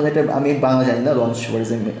 তোমাদের এটা আমি বাংলা জানি না, launch what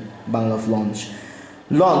is Bangla of launch.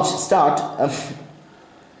 Launch start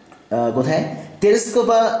কোথায়?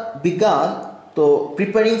 তেরেস্কোভা বিগান তো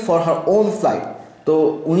preparing for her own flight. তো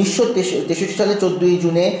 1963 সালে 14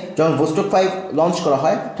 জুনে যখন ভোস্টক 5 লঞ্চ করা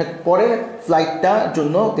হয়, ঠিক পরের ফ্লাইটটার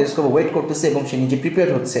জন্য তেরেস্কোভা ওয়েট করতেছে এবং সে নিজে প্রিপেয়ার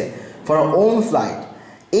হচ্ছে ফর হার ওন ফ্লাইট।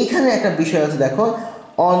 এইখানে একটা বিষয় আছে, দেখো,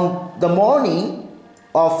 on the morning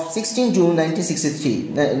of 16 June 1963,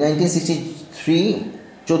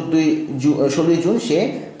 16 June সে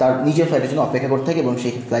তার নিজের ফ্লাইটের জন্য অপেক্ষা করতে থাকে এবং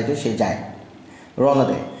সেই ফ্লাইটে সে যায়, রওনা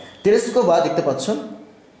দেয়। তেরেস্কোভা দেখতে পাচ্ছ,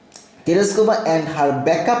 Tereshkova and her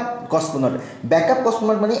backup cosmonaut. Backup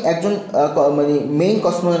cosmonaut মানে একজন মানে মেইন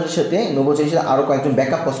কসমোনটের সাথে নভোচারীর সাথে আরও কয়েকজন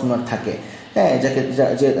ব্যাকআপ কসমোনট থাকে, হ্যাঁ,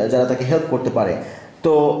 যারা তাকে হেল্প করতে পারে।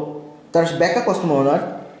 তো তার ব্যাকআপ কসমোনট,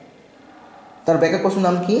 তার ব্যাকআপ কসমোনট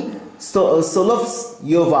নাম কি?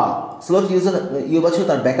 সোলভস-ইয়োভা। সোলভস-ইয়োভা ছিল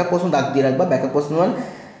তার ব্যাকআপ কসমোনট, ডাক দিয়ে রাখবা backup cosmonaut.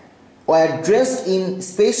 were dressed in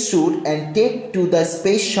space suit and take to the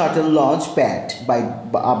space shuttle launch pad by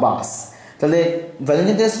a bus. তাহলে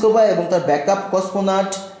ভ্যালেন্টিন তেরেস্কোভা এবং তার ব্যাকআপ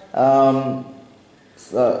কসমোনট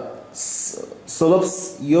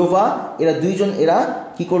সোলভস-ইয়োভা, এরা দুইজন, এরা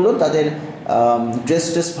কি করলো, তাদের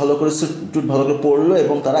ড্রেস ভালো করে, স্যুট ভালো করে পরলো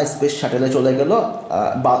এবং তারা স্পেস শাটেলে চলে গেল,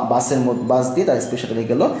 বাস দিয়ে তারা স্পেস শাটেলে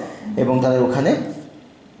গেল এবং তাদের ওখানে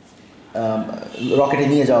রকেটে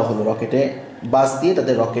নিয়ে যাওয়া হলো, রকেটে বাস দিয়ে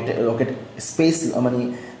তাদের রকেট স্পেস মানে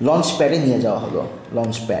লঞ্চ প্যাডে নিয়ে যাওয়া হলো,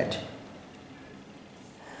 লঞ্চ প্যাড।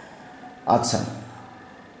 আচ্ছা,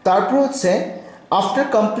 তারপর হচ্ছে after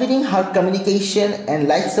completing her communication and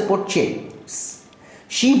life support checks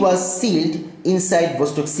she was sealed inside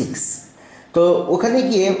Vostok 6। তো ওখানে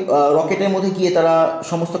গিয়ে রকেটের মধ্যে গিয়ে তারা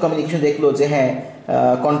সমস্ত কমিউনিকেশন দেখলো যে হ্যাঁ,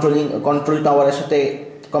 কন্ট্রোল টাওয়ারের সাথে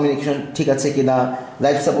কমিউনিকেশন ঠিক আছে কিনা,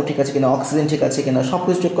 লাইফ সাপোর্ট ঠিক আছে কিনা, অক্সিজেন ঠিক আছে কিনা, সব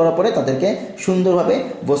কিছু চেক করার পরে তাদেরকে সুন্দরভাবে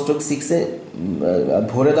ভোস্টক 6-এ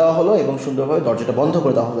ভরে দেওয়া হলো এবং সুন্দরভাবে দরজাটা বন্ধ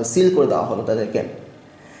করে দেওয়া হলো, সিল করে দেওয়া হলো তাদেরকে।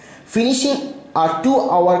 ফিনিশিং আর 2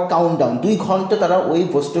 আওয়ার কাউন্টডাউন, 2 ঘন্টা তারা ওই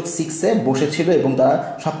ভোস্টক 6-এ বসেছিল এবং তারা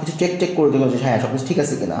সব কিছু চেক করে দিল যে হ্যাঁ সব কিছু ঠিক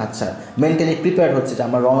আছে কিনা। আচ্ছা, মেন্টালি প্রিপেয়ার হচ্ছে যে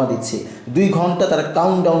আমরা রওনা দিচ্ছি। 2 ঘন্টা তারা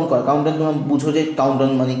কাউন্টডাউন করে। কাউন্টডাউন তোমরা বুঝো যে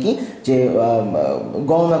কাউন্টডাউন মানে কি, যে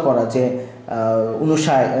গণনা করা, যে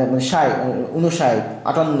 59, 58,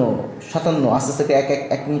 57, আস্তে আস্তে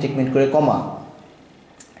এক মিনিট করে কমা,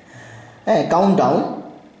 হ্যাঁ, কাউন্টডাউন।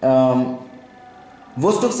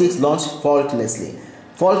 ভোস্টক 6 লঞ্চ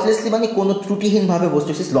ফল্টলেসলি মানে কোনো ত্রুটিহীনভাবে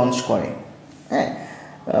ভোস্টক 6 লঞ্চ করে, হ্যাঁ,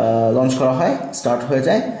 লঞ্চ করা হয়, স্টার্ট হয়ে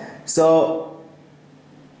যায়। So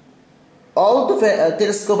all the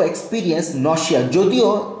Tereshkova experience nausea, যদিও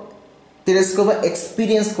তেরেস্কোভা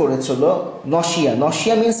এক্সপিরিয়েন্স করেছিল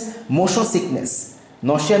nausea means motion sickness.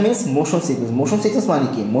 Motion sickness মানে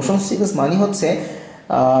কি? মোশন সিকনেস মানে হচ্ছে,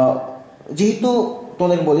 যেহেতু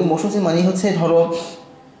তোমাদের বলি, মোশন সিকনেস মানে হচ্ছে, ধরো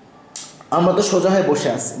আমরা তো সোজা হয়ে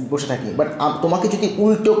বসে থাকি, বাট তোমাকে যদি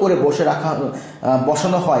উল্টো করে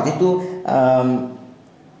বসানো হয়, যেহেতু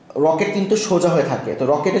রকেট কিন্তু সোজা হয়ে থাকে, তো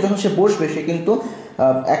রকেটে যখন সে বসবে সে কিন্তু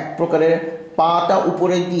এক প্রকারের পাটা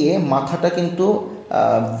উপরে দিয়ে মাথাটা কিন্তু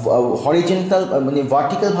হরিজেন্টাল মানে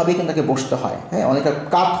ভার্টিক্যালভাবেই কিন্তু তাকে বসতে হয়, হ্যাঁ, অনেকটা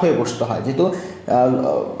কাত হয়ে বসতে হয়, যেহেতু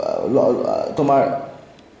তোমার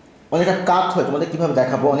অনেকটা কাত হয়ে, তোমাদের কীভাবে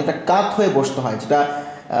দেখাবো, অনেকটা কাত হয়ে বসতে হয়, যেটা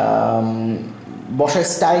বসার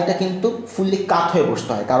স্টাইলটা কিন্তু ফুললি কাত হয়ে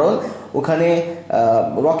বসতে হয়, কারণ ওখানে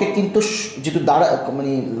রকেট কিন্তু যেহেতু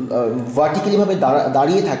মানে ভার্টিক্যালিভাবে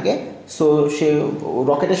দাঁড়িয়ে থাকে, সো সে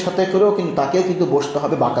রকেটের সাথে করেও কিন্তু তাকেও কিন্তু বসতে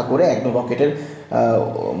হবে বাঁকা করে, একদম রকেটের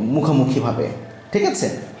মুখোমুখিভাবে, ঠিক আছে।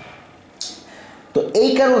 তো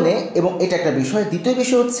এই কারণে, এবং এটা একটা বিষয়। দ্বিতীয়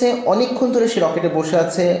বিষয় হচ্ছে অনেকক্ষণ ধরে সে রকেটে বসে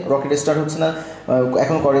আছে, রকেট স্টার্ট হচ্ছে না,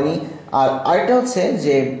 এখন করেনি। আর আরেকটা হচ্ছে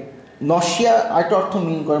যে নশিয়া, আরেকটা অর্থ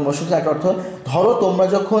মিন করে মশার একটা অর্থ, ধরো তোমরা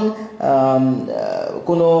যখন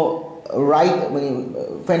কোনো রাইড মানে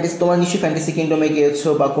ফ্যান্টাসি, তোমার নিশ্চয়ই ফ্যান্টাসি কিংডমে গিয়েছো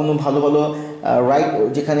বা কোনো ভালো ভালো রাইড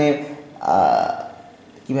যেখানে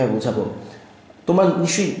কীভাবে বোঝাবো, তোমার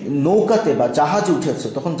নিশ্চয়ই নৌকাতে বা জাহাজে উঠেছো,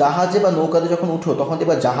 তখন জাহাজে বা নৌকাতে যখন উঠো তখন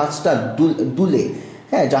দেখবা জাহাজটা দুলে,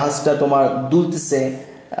 হ্যাঁ জাহাজটা তোমার দুলতেছে,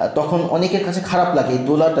 তখন অনেকের কাছে খারাপ লাগে, এই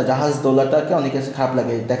দোলাটা, জাহাজ দোলাটাকে অনেকের কাছে খারাপ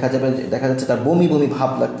লাগে, দেখা যাচ্ছে তার বমি বমি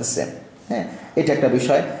ভাব লাগতেছে, হ্যাঁ এটা একটা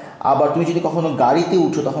বিষয়। আবার তুমি যদি কখনো গাড়িতে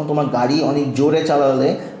উঠো তখন তোমার গাড়ি অনেক জোরে চালালে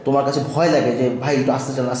তোমার কাছে ভয় লাগে যে ভাই একটু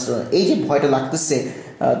আস্তে চালান আস্তে চালান, এই যে ভয়টা লাগতেছে,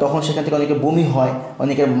 তখন সেখান থেকে অনেকের বমি হয়,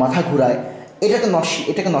 অনেকের মাথা ঘুরায়। এটাকে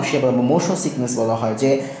নশিয়া বলা, মোশন সিকনেস বলা হয়। যে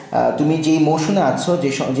তুমি যেই মোশনে আছো,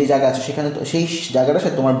 যে জায়গায় আছো, সেখানে সেই জায়গাটার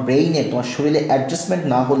সাথে তোমার ব্রেইনে, তোমার শরীরে অ্যাডজাস্টমেন্ট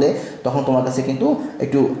না হলে তখন তোমার কাছে কিন্তু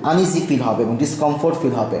একটু আনইজি ফিল হবে এবং ডিসকমফোর্ট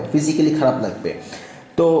ফিল হবে, ফিজিক্যালি খারাপ লাগবে।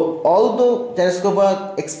 তো although টেরেস্কোভা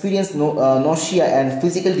experience nausea and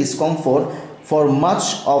physical discomfort for much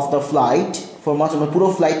of the flight, পুরো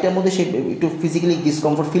ফ্লাইটটার মধ্যে সে একটু ফিজিক্যালি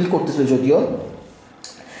ডিসকমফোর্ট ফিল করতেছিল যদিও।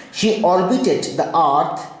 She অরবিটেড the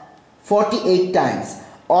earth 48 Times.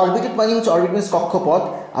 অরবিটেড মানে হচ্ছে, অরবিট মিনস কক্ষপথ,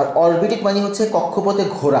 আর অরবিটেড মানে হচ্ছে কক্ষপথে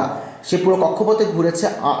ঘোরা। সে পুরো কক্ষপথে ঘুরেছে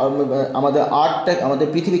আমাদের আমাদের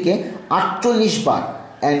পৃথিবীকে 48 বার,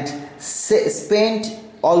 and spend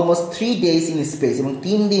almost 3 days in space, এবং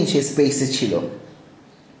 3 দিন সে স্পেসে ছিল,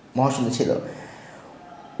 মহাশূন্যে ছিল।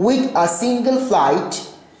 With a single flight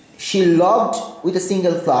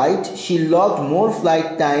she logged more flight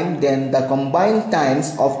time than the combined times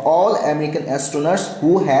of all American astronauts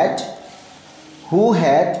who had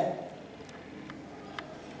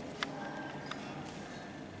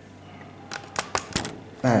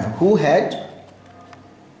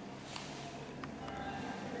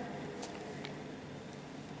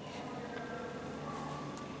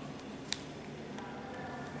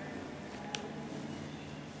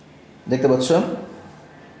দেখতে পাচ্ছ,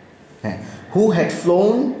 হ্যাঁ, who had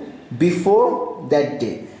flown before that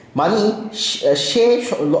day, মানে সে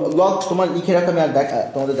লগড, তোমার লিখে রাখা, আমি আর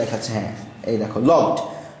তোমাদের দেখাচ্ছে, হ্যাঁ এই দেখো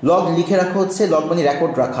লগ লিখে রাখা হচ্ছে, লগ মানে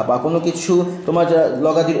রেকর্ড রাখা, বা কোনো কিছু তোমার যারা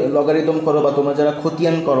লগারিদম করো বা তোমরা যারা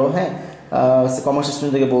খতিয়ান করো, হ্যাঁ কমার্স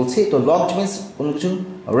স্টুডেন্ট থেকে বলছি, তো লগড মিনস কোনো কিছু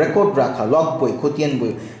রেকর্ড রাখা, লগ বই, খতিয়ান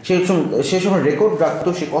বই। সে সময় রেকর্ড রাখতো,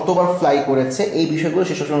 সে কতবার ফ্লাই করেছে এই বিষয়গুলো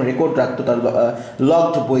সে সবসময় রেকর্ড রাখতো তার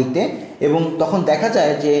লগড বইতে। এবং তখন দেখা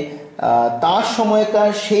যায় যে তার সময়কার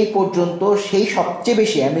সেই পর্যন্ত, সেই সবচেয়ে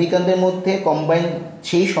বেশি আমেরিকানদের মধ্যে কম্বাইন,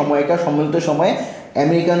 সেই সময়কার সম্মিলিত সময়ে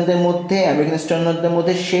আমেরিকান স্টুডেন্টদের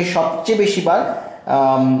মধ্যে সে সবচেয়ে বেশিবার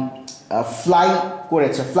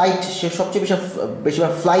সে সবচেয়ে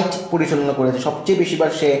বেশিবার ফ্লাইট পরিচালনা করেছে, সবচেয়ে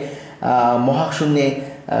বেশিবার সে মহাশূন্যে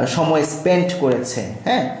সময় স্পেন্ড করেছে,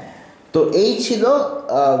 হ্যাঁ। তো এই ছিল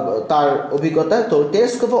তার অভিজ্ঞতা। তো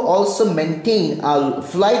টেলিস্কোপ অলসো মেনটেইন আ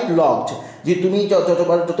ফ্লাইট লগড, যে তুমি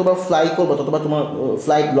যতবার ফ্লাই করবো ততবার তোমার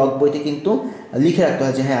ফ্লাইট লগ বইতে কিন্তু লিখে রাখতে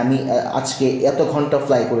হয় যে হ্যাঁ আমি আজকে এত ঘন্টা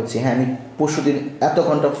ফ্লাই করেছি, হ্যাঁ আমি পরশুদিন এত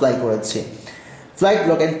ঘন্টা ফ্লাই করেছি। Flight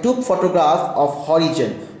log and took photograph of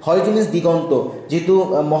Harijan means দিগন্ত, যেহেতু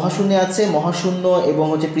মহাশূন্যে আছে, মহাশূন্য এবং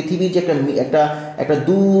হচ্ছে পৃথিবীর যে একটা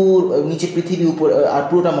দূর নিচে পৃথিবী উপর, আর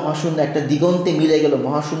পুরোটা মহাশূন্য একটা দিগন্তে মিলে গেল,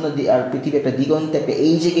 মহাশূন্য আর পৃথিবী একটা দিগন্তে একটা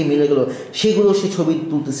এই জায়গায় মিলে গেল, সেগুলো সে ছবি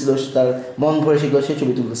তুলতেছিল, তার মন ভরে সেগুলো সে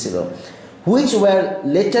ছবি তুলতেছিল। which were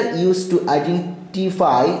later used to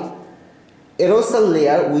identify aerosol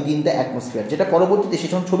layer within the atmosphere, যেটা পরবর্তীতে সে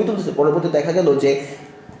যখন ছবি তুলতেছে পরবর্তীতে দেখা গেল যে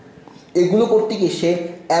এগুলো করতে গিয়ে সে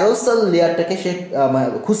অ্যারোসল লেয়ারটাকে সে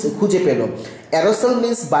খুঁজে পেল। অ্যারোসল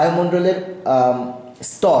মিনস বায়ুমণ্ডলের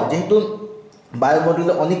স্তর, যেহেতু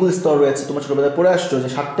বায়ুমণ্ডলে অনেকগুলো স্তর রয়েছে, তোমার ছোটোবেলায় পড়ে আসছো যে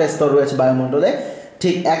 7টা স্তর রয়েছে বায়ুমণ্ডলে,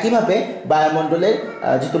 ঠিক একইভাবে বায়ুমণ্ডলের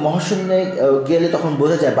যেহেতু মহাশূন্যে গেলে তখন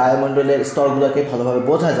বোঝা যায়, বায়ুমণ্ডলের স্তরগুলোকে ভালোভাবে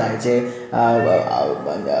বোঝা যায় যে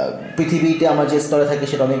পৃথিবীতে আমার যে স্তরে থাকে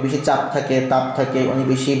সেটা অনেক বেশি চাপ থাকে, তাপ থাকে, অনেক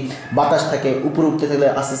বেশি বাতাস থাকে, উপরে উঠতে থাকলে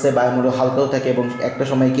আস্তে আস্তে বায়ুমণ্ডল হালকাও থাকে, এবং একটা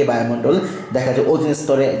সময় গিয়ে বায়ুমণ্ডল দেখা যায় ওজন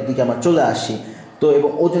স্তরের দিকে আমরা চলে আসি। তো এবং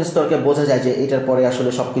ওজন স্তরকে বোঝা যায় যে এটার পরে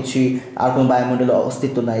আসলে সব কিছুই আর কোনো বায়ুমণ্ডলের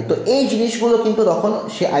অস্তিত্ব নাই। তো এই জিনিসগুলো কিন্তু তখন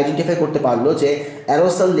সে আইডেন্টিফাই করতে পারলো, যে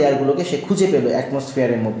অ্যারোসল লেয়ারগুলোকে সে খুঁজে পেলো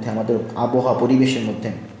অ্যাটমসফিয়ারের মধ্যে, আমাদের পরিবেশের মধ্যে,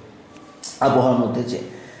 আবহাওয়ার মধ্যে, যে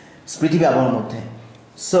পৃথিবী আবহাওয়ার মধ্যে।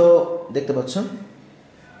 সো দেখতে পাচ্ছ,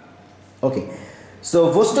 ওকে। So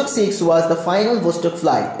Vostok 6 was the final Vostok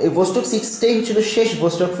flight. এই ভোস্টক 6টাই ছিল শেষ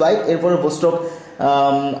ভোস্টক ফ্লাইট, এরপরে ভোস্টক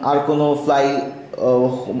আর কোনো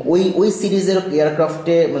ওই সিরিজের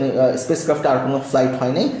এয়ারক্রাফটে মানে স্পেস ক্রাফটে আর কোনো ফ্লাইট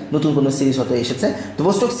হয় নাই, নতুন কোনো সিরিজ হতে এসেছে। তো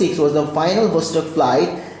Vostok 6 was the final Vostok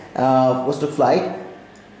flight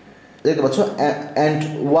দেখতে পাচ্ছ, and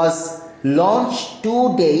was launch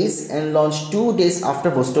 2 days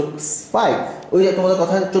after Vostok 5। ওই তোমাদের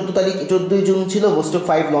কথা 14 জুন ছিল ভোস্টক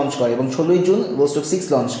 5 লঞ্চ করে এবং 16 জুন ভোস্টক 6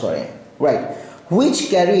 লঞ্চ করে, right, which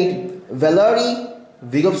carried ভ্যালারি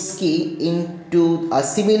ভিগোভস্কি into a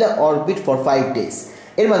similar orbit for 5 days।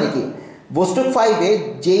 এর মানে কি, ভোস্টক 5-এ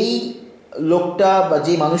যেই লোকটা বা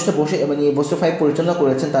যেই মানুষটা বসে মানে ভোস্টক 5 পরিচালনা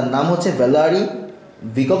করেছেন তার নাম হচ্ছে ভ্যালারি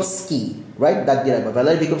ভিগোভস্কি, রাইট, দাগ দিয়ে রাখবা।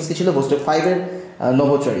 ভ্যালারি ভিগোভস্কি ছিল ভোস্টক 5-এর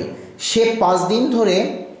নভোচারী। সে 5 দিন ধরে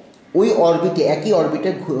ওই অরবিটে একই অরবিটে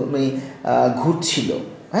মানে ঘুরছিল,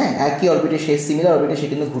 হ্যাঁ, একই অরবিটে, সে সিমিলার অরবিটে সে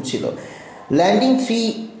কিন্তু ঘুরছিল। ল্যান্ডিং 3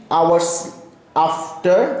 hours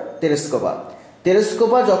আফটার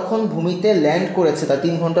টেলিস্কোপা যখন ভূমিতে ল্যান্ড করেছে তার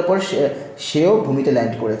 3 ঘন্টা পর সেও ভূমিতে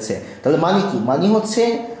ল্যান্ড করেছে। তাহলে মানে কি, মানে হচ্ছে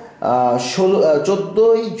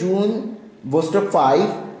 14 জুন ভোস্টক 5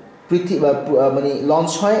 মানে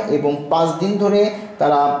লঞ্চ হয় এবং 5 দিন ধরে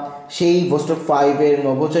তারা সেই ভোস্টক 5-এর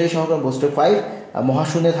নভোচারী সহকারে ভোস্টক 5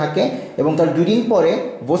 মহাশূন্যে থাকে এবং তার 2 দিন পরে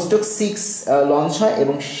ভোস্টক 6 লঞ্চ হয়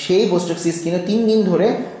এবং সেই ভোস্টক 6 কিন্তু 3 দিন ধরে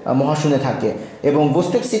মহাশূন্যে থাকে এবং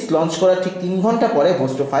ভোস্টক 6 লঞ্চ করার ঠিক 3 ঘন্টা পরে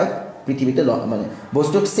ভোস্টক 5 পৃথিবীতে মানে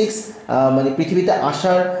ভোস্টক 6 মানে পৃথিবীতে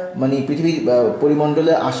আসার মানে পৃথিবীর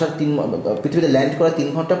পরিমণ্ডলে আসার পৃথিবীতে ল্যান্ড করার 3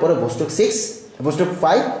 ঘন্টা পরে ভোস্টক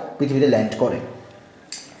 5 পৃথিবীতে ল্যান্ড করে।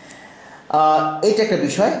 এইটা একটা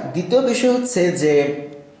বিষয়। দ্বিতীয় বিষয় হচ্ছে যে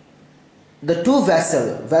the two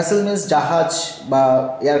vessel means জাহাজ বা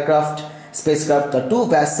aircraft, spacecraft, the two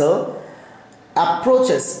vessel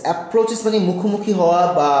approaches মানে মুখোমুখি হওয়া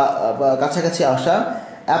বা কাছাকাছি আসা,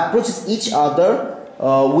 approaches each other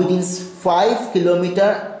within 5 kilometer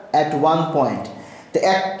at one point। তো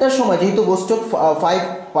একটা সময় যেহেতু ভোস্টক 5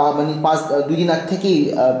 মানে 2 দিন আগ থেকেই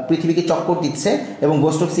পৃথিবীকে চক্কর দিচ্ছে এবং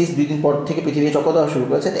ভোস্টক 6 2 দিন পর থেকে পৃথিবীকে চক্কর দেওয়া শুরু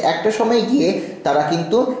করেছে, তো একটা সময় গিয়ে তারা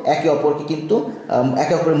কিন্তু একে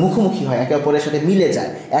অপরের মুখোমুখি হয়, একে অপরের সাথে মিলে যায়,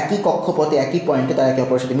 একই কক্ষপথে একই পয়েন্টে তারা একে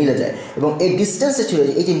অপরের সাথে মিলে যায় এবং এই ডিস্টেন্সে ছিল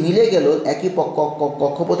যে এই যে মিলে গেল একই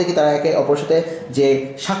কক্ষপথে কি তারা একে অপরের সাথে যে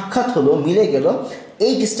সাক্ষাৎ হলো, মিলে গেল,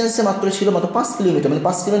 এই ডিস্টেন্সে ছিল মাত্র 5 কিলোমিটার, মানে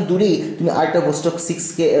 5 কিলোমিটার দূরেই তুমি আরেকটা ভোস্টক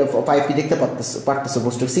 5কে দেখতে পারতেছো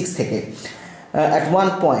ভোস্টক 6 থেকে। At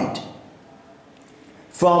one point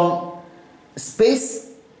from space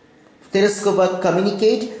telescope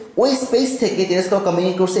communicate, ওই স্পেস থেকে টেলিস্কোপ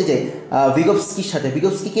কমিউনিকেট করছে যে ভিগোভস্কির সাথে।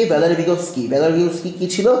 ভ্যালারি ভিগোভস্কি কি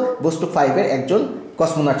ছিল, ভোস্টক 5-এর একজন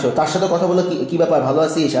কসমোনট ছিল। তার সাথে কথা বলো, কি ব্যাপার, ভালো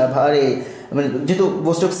আছিস, ভারে, মানে যেহেতু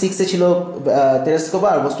ভোস্টক 6-এ ছিল টেলিস্কোপ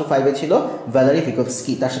আর ভোস্টক 5-এ ছিল ভ্যালারি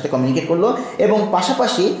ভিগোভস্কি, তার সাথে কমিউনিকেট করলো এবং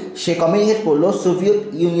পাশাপাশি সে কমিউনিকেট করলো সোভিয়েত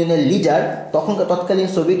ইউনিয়নের লিডার, তৎকালীন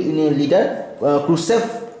সোভিয়েত ইউনিয়নের লিডার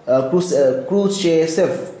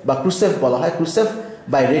ক্রুশেভ বলা হয়, ক্রুশেভ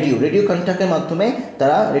বাই রেডিও কন্ট্যাক্টের মাধ্যমে,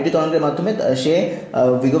 তারা রেডিও তরঙ্গের মাধ্যমে সে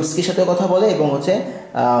ভিগোভস্কির সাথেও কথা বলে এবং হচ্ছে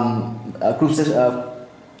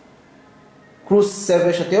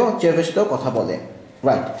ক্রুশেভের সাথেও কথা বলে,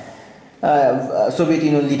 রাইট। সোভিয়েত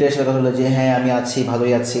ইউনিয়ন লিডারের সাথে কথা বলে যে হ্যাঁ আমি আছি,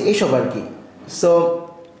 ভালোই আছি, এইসব আর কি। সো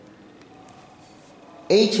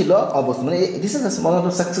এই ছিল অবস্থা, মানে this is one of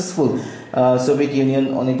the successful, Soviet union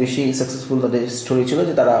অনেক বেশি সাকসেসফুল তাদের স্টোরি ছিল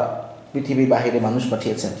যে তারা পৃথিবীর বাহিরে মানুষ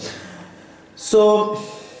পাঠিয়েছে। সো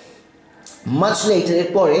মাচ লেটার,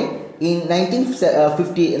 এরপরে ইন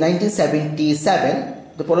 1977,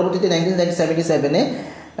 তো পরবর্তীতে 1977-এ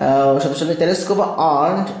সালে telescope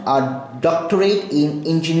earned a doctorate in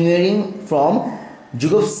engineering from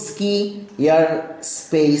জুগোভস্কি air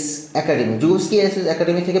space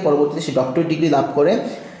academy থেকে পরবর্তীতে সে ডক্টরেট ডিগ্রি লাভ করে।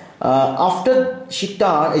 After she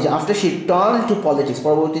turn to politics,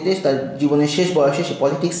 পরবর্তীতে তার জীবনের শেষ বয়সে সে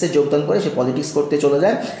পলিটিক্সে যোগদান করে, সে পলিটিক্স করতে চলে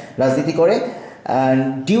যায়, রাজনীতি করে।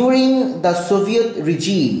 During the Soviet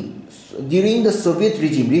regime,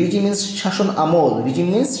 regime means শাসন আমল,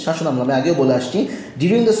 আমি আগেও বলে আসছি।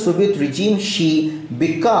 During the Soviet regime she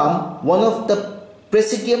become one of the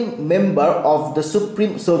presidium member of the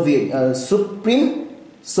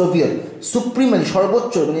supreme মানে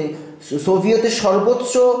সর্বোচ্চ, মানে সোভিয়েতের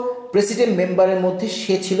সর্বোচ্চ প্রেসিডেন্ট মেম্বারের মধ্যে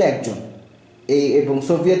সে ছিল একজন। এবং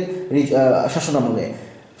সোভিয়েত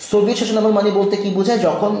শাসনামল মানে বলতে কি বোঝায়,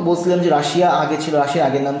 যখন বলছিলাম যে রাশিয়া আগে ছিল, রাশিয়ার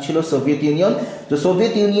আগের নাম ছিল সোভিয়েত ইউনিয়ন, তো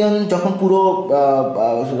সোভিয়েত ইউনিয়ন যখন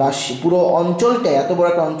পুরো অঞ্চলটা, এত বড়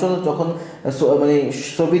একটা অঞ্চল যখন মানে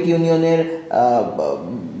সোভিয়েত ইউনিয়নের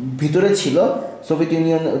ভিতরে ছিল, সোভিয়েত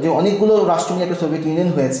ইউনিয়ন যে অনেকগুলো রাষ্ট্র নিয়ে একটা সোভিয়েত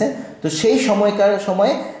ইউনিয়ন হয়েছে, তো সেই সময়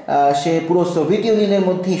সে পুরো সোভিয়েত ইউনিয়নের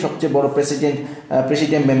মধ্যেই সবচেয়ে বড়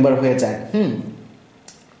প্রেসিডেন্ট মেম্বার হয়ে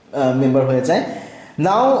যায়।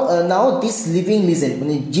 নাও দিস লিভিং লিজেন্ড,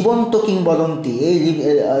 মানে জীবন্ত কিংবদন্তি, এই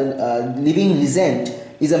living legend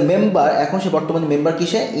is a member, এখন সে বর্তমানে মেম্বার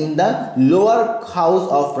কিসে, in the lower house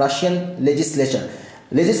of Russian legislature.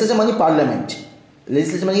 Legislature মানে পার্লামেন্ট,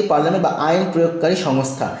 লেজিসলেচার মানে পার্লামেন্ট বা আইন প্রয়োগকারী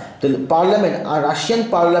সংস্থা। তো পার্লামেন্ট, আর রাশিয়ান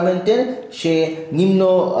পার্লামেন্টের সে নিম্ন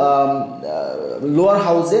লোয়ার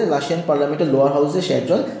হাউসে, রাশিয়ান পার্লামেন্টের লোয়ার হাউসে সে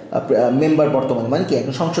একজন মেম্বার বর্তমানে, মানে কি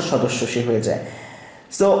একজন সংসদ সদস্য সে হয়ে যায়।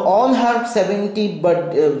 সো অন হার 70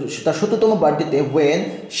 তার 70তম বার্থডেতে when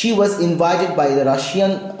she was invited by the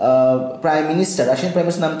Russian prime minister, Russian prime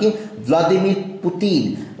minister নাম কি, ভ্লাদিমির পুতিন।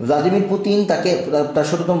 ভ্লাদিমির পুতিন তাকে তার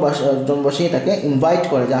 70তম জন্মবার্ষিকী তাকে ইনভাইট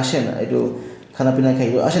করে যে আসেন একটু খানা পিনা খাই,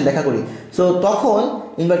 আসেন দেখা করি। সো তখন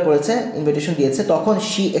ইনভাইট করেছে, ইনভিটেশন দিয়েছে, তখন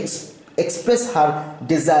শি এক্সপ্রেস হার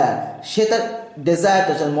ডিজায়ার, সে তার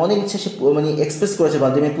ডিজায়ারটা, তার মনের ইচ্ছে সে মানে এক্সপ্রেস করেছে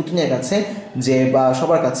ভ্লাদিমির পুতিনের কাছে, যে বা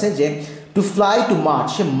সবার কাছে, যে টু ফ্লাই টু মার্চ,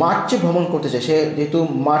 সে মার্চে ভ্রমণ করতে চায়। সে যেহেতু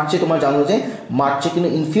মার্চে, তোমার জানো যে মার্চে কিন্তু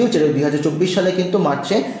ইন ফিউচারে 2024 সালে কিন্তু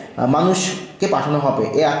মার্চে মানুষকে পাঠানো হবে।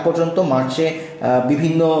 এর আগ পর্যন্ত মার্চে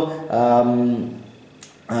বিভিন্ন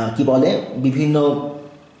কি বলে, বিভিন্ন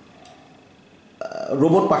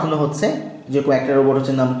রোবট পাঠানো হচ্ছে। যেরকম একটা রোবট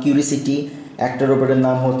হচ্ছে নাম কিউরিসিটি, একটা রোবটের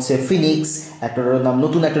নাম হচ্ছে ফিনিক্স, একটা নাম,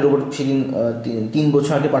 নতুন একটা রোবট সেদিন 3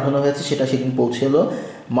 বছর আগে পাঠানো হয়েছে, সেটা সেদিন পৌঁছলো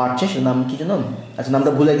মার্চে, সেটার নাম কি যেন, আচ্ছা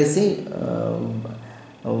নামটা ভুলে গেছি,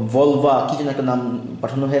 ভলভা কি যেন একটা নাম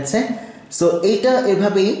পাঠানো হয়েছে। সো এইটা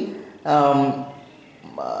এভাবেই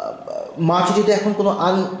মার্চে যদি এখন কোনো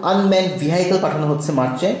আনম্যান ভেহিকল পাঠানো হচ্ছে,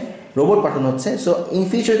 মার্চে রোবট পাঠানো হচ্ছে, সো ইন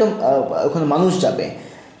ফিউচারে তো ওখানে মানুষ যাবে।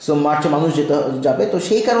 সো মার্চে মানুষ যাবে, তো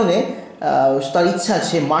সেই কারণে তার ইচ্ছা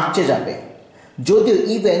সে মার্চে যাবে। যদিও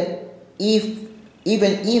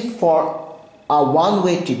even if for one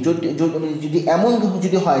way trip, যদি এমন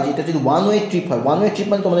যদি হয় যে এটা যদি ওয়ান ওয়ে ট্রিপ হয়, ওয়ান ওয়ে ট্রিপ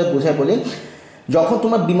মানে তোমাদের বোঝায় বলি, যখন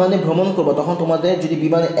তোমার বিমানে ভ্রমণ করবো তখন তোমাদের যদি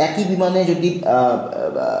বিমানে, একই বিমানে যদি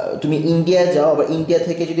তুমি ইন্ডিয়া যাও, আবার ইন্ডিয়া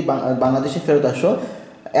থেকে যদি বাংলাদেশে ফেরত আসো,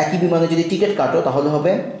 একই বিমানে যদি টিকিট কাটো তাহলে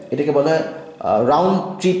হবে, এটাকে বলা হয় রাউন্ড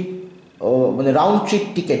ট্রিপ, মানে রাউন্ড ট্রিপ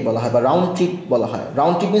টিকিট বলা হয়, বা রাউন্ড ট্রিপ বলা হয়।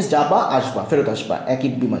 রাউন্ড ট্রিপ মিনস যাবা আসবা, ফেরত আসবা একই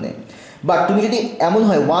বিমানে। বাট তুমি যদি এমন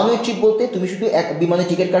হয় ওয়ান ওয়ে ট্রিপ বলতে তুমি শুধু এক বিমানে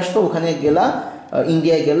টিকিট কাটছো, ওখানে গেলা,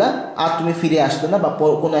 ইন্ডিয়ায় গেলা, আর তুমি ফিরে আসলে না, বা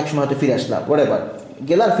কোনো এক সময় হয়তো ফিরে আসলা, হোয়াটএভার,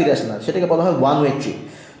 গেলা আর ফিরে আসলা, সেটাকে বলা হয় ওয়ান ওয়ে ট্রিপ।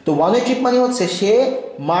 তো ওয়ান ওয়ে ট্রিপ মানে হচ্ছে সে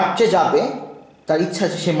মার্চে যাবে, তার ইচ্ছা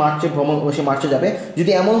আছে সে মার্চে সে মার্চে যাবে।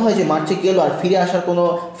 যদি এমন হয় যে মার্চে গেল আর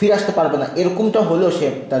ফিরে আসতে পারবে না, এরকমটা হলেও সে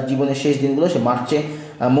তার জীবনের শেষ দিনগুলো সে মার্চে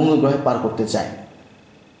মঙ্গল গ্রহে পার করতে চায়।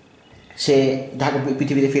 সে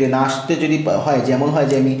পৃথিবীতে ফিরে না আসতে যদি হয়, যেমন হয়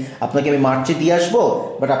যে আপনাকে আমি মার্চে দিয়ে আসবো,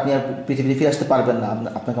 বাট আপনি আর পৃথিবীতে ফিরে আসতে পারবেন না,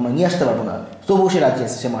 আপনাকে আমরা নিয়ে আসতে পারবো না, তবুও সে রাজি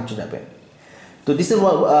আছে, সে মার্চে যাবে। তো this is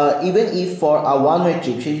even if for a one way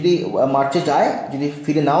trip, সে যদি মার্চে যায়, যদি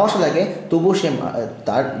ফিরে নাও আসা লাগে, তবুও সে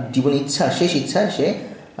তার জীবন ইচ্ছা, শেষ ইচ্ছা, সে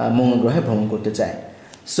মঙ্গল গ্রহে ভ্রমণ করতে চায়।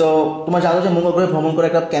 সো তোমরা জানো যে মঙ্গল গ্রহে ভ্রমণ করার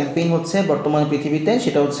একটা ক্যাম্পেইন হচ্ছে বর্তমানে পৃথিবীতে,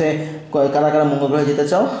 সেটা হচ্ছে কারা কারা মঙ্গল গ্রহে যেতে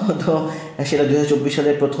চাও। তো সেটা 2024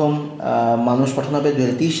 সালে প্রথম মানুষ পাঠানো হবে,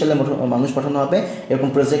 2030 সালে মানুষ পাঠানো হবে, এরকম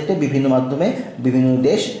প্রজেক্টে বিভিন্ন মাধ্যমে বিভিন্ন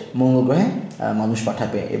দেশ মঙ্গল গ্রহে মানুষ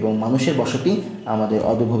পাঠাবে, এবং মানুষের বসতি আমাদের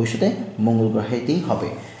অদূর ভবিষ্যতে মঙ্গল গ্রহেতেই হবে।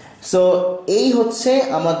 সো এই হচ্ছে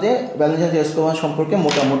আমাদের ভ্যালেন্টাইন টেলিস্কোপ সম্পর্কে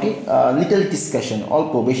মোটামুটি লিটল ডিসকাশন,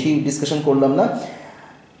 অল্প বেশি ডিসকাশন করলাম না,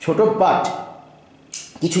 ছোট, বাট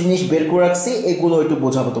কিছু জিনিস বের করে রাখছি, এগুলো একটু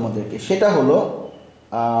বোঝাবো তোমাদেরকে। সেটা হলো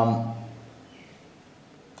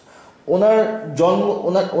ওনার জন্ম,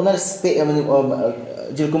 ওনার মানে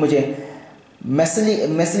যেরকম যে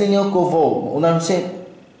মেসিলিনিকোভো, ওনার হচ্ছে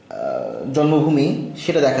জন্মভূমি,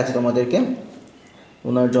 সেটা দেখাচ্ছে তোমাদেরকে।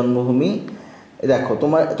 ওনার জন্মভূমি দেখো,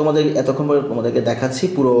 তোমাদের এতক্ষণ পরে তোমাদেরকে দেখাচ্ছি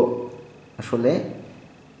পুরো, আসলে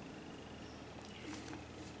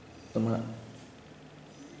তোমরা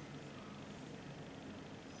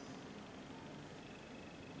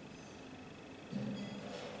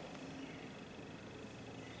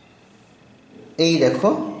এই দেখো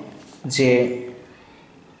যে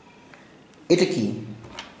এটা কি,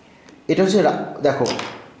 এটা হচ্ছে দেখো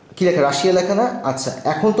কি লেখা, রাশিয়া লেখা না? আচ্ছা,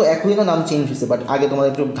 এখন তো এখনই না নাম চেঞ্জ হয়েছে, বাট আগে তোমাদের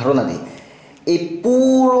একটু ধারণা দিই। এই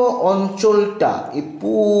পুরো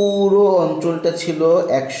অঞ্চলটা ছিল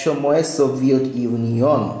একসময় সোভিয়েত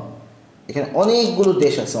ইউনিয়ন। এখানে অনেকগুলো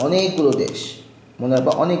দেশ আছে, মনে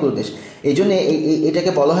রাখবা, অনেকগুলো দেশ। এই জন্যে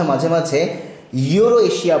এটাকে বলা হয় মাঝে মাঝে ইউরো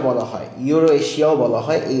এশিয়া বলা হয়, ইউরো এশিয়াও বলা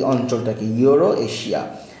হয় এই অঞ্চলটাকে, ইউরো এশিয়া।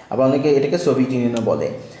 আবার অনেকে এটাকে সোভিয়েত ইউনিয়নও বলে।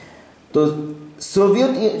 তো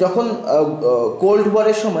যখন কোল্ড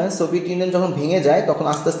ওয়ারের সময় সোভিয়েত ইউনিয়ন যখন ভেঙে যায়, তখন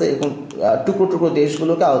আস্তে আস্তে এরকম টুকরো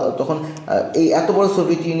দেশগুলোকে, তখন এই এত বড়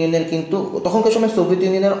সোভিয়েত ইউনিয়নের কিন্তু তখনকার সময় সোভিয়েত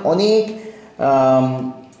ইউনিয়নের অনেক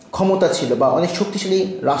ক্ষমতা ছিল বা অনেক শক্তিশালী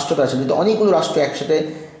রাষ্ট্র তারা ছিল, যেহেতু অনেকগুলো রাষ্ট্র একসাথে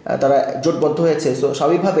তারা জোটবদ্ধ হয়েছে, সো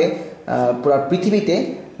স্বাভাবিকভাবে পুরো পৃথিবীতে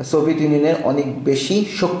সোভিয়েত ইউনিয়নের অনেক বেশি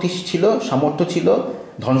শক্তি ছিল, সামর্থ্য ছিল,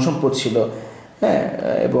 ধনসম্পদ ছিল, হ্যাঁ,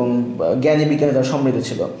 এবং জ্ঞানী বিজ্ঞানে তারা সমৃদ্ধ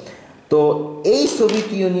ছিল। তো এই সোভিয়েত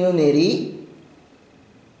ইউনিয়নেরই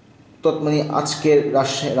মানে আজকের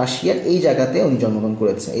রাশিয়ার এই জায়গাতে উনি জন্মগ্রহণ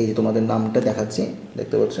করেছে। এই যে তোমাদের নামটা দেখাচ্ছি,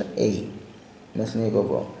 দেখতে পাচ্ছ, এই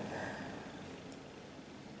নেসনিগোভো,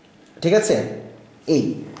 ঠিক আছে, এই।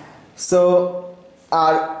 সো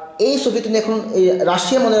আর এই সোভিয়েত ইউনিয়ন এখন এই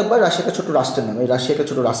রাশিয়া, মনে রাখবা রাশিয়া একটা ছোট রাষ্ট্রের নাম, এই রাশিয়া একটা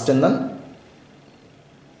ছোট রাষ্ট্রের নাম,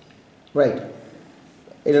 রাইট।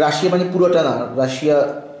 এটা রাশিয়া মানে পুরোটা না, রাশিয়া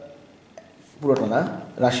পুরোটা না,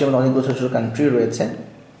 রাশিয়া মানে অনেকগুলো ছোটো ছোটো কান্ট্রি রয়েছে।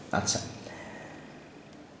 আচ্ছা,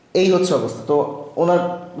 এই হচ্ছে অবস্থা। তো ওনার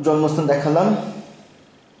জন্মস্থান দেখালাম।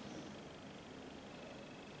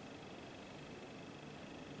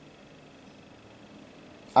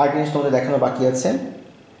 আর জিনিস তোমাদের দেখানো বাকি আছে।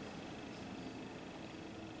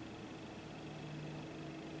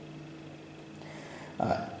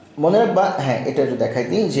 মনে রাখবা, হ্যাঁ, এটা একটু দেখাই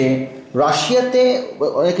দিই যে রাশিয়াতে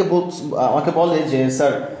অনেকে আমাকে বলে যে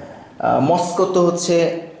স্যার মস্কো তো হচ্ছে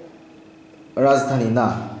রাজধানী। না,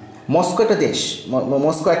 মস্কো একটা দেশ,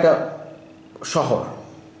 মস্কো একটা শহর।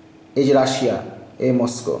 এই যে রাশিয়া, এই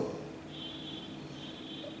মস্কো,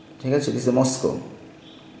 ঠিক আছে, দিস এ মস্কো,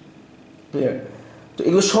 ক্লিয়ার। তো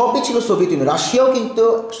এগুলো সবই ছিল সোভিয়েত ইউনিয়ন। রাশিয়াও কিন্তু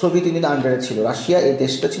সোভিয়েত ইউনিয়নের আন্ডারে ছিল, রাশিয়া এই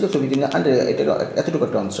দেশটা ছিল সোভিয়েত ইউনিয়নের আন্ডারে, এটা এতটুকু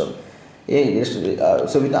একটা অঞ্চল এই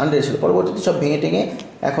সোভিয়েত আন্ডারে ছিল। পরবর্তীতে সব ভেঙে টেঙে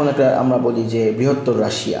এখন একটা আমরা বলি যে বৃহত্তর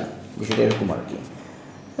রাশিয়া, বিষয়টা এরকম আর কি,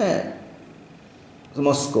 হ্যাঁ,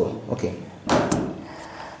 মস্কো। ওকে,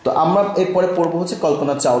 তো আমরা এরপরে পড়বো হচ্ছে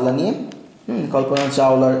কল্পনা চাওলা নিয়ে। কল্পনা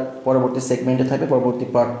চাওলার পরবর্তী সেগমেন্টে থাকবে, পরবর্তী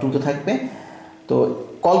পার্ট 2-তে থাকবে। তো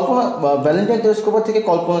কল্পনা ভ্যালেন্টাইন টেলিস্কোপ থেকে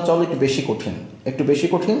কল্পনা চাওলা একটু বেশি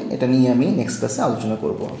কঠিন, এটা নিয়ে আমি নেক্সট ক্লাসে আলোচনা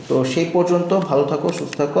করব। তো সেই পর্যন্ত ভালো থাকো,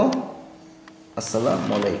 সুস্থ থাকো,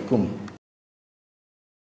 আসসালামু আলাইকুম।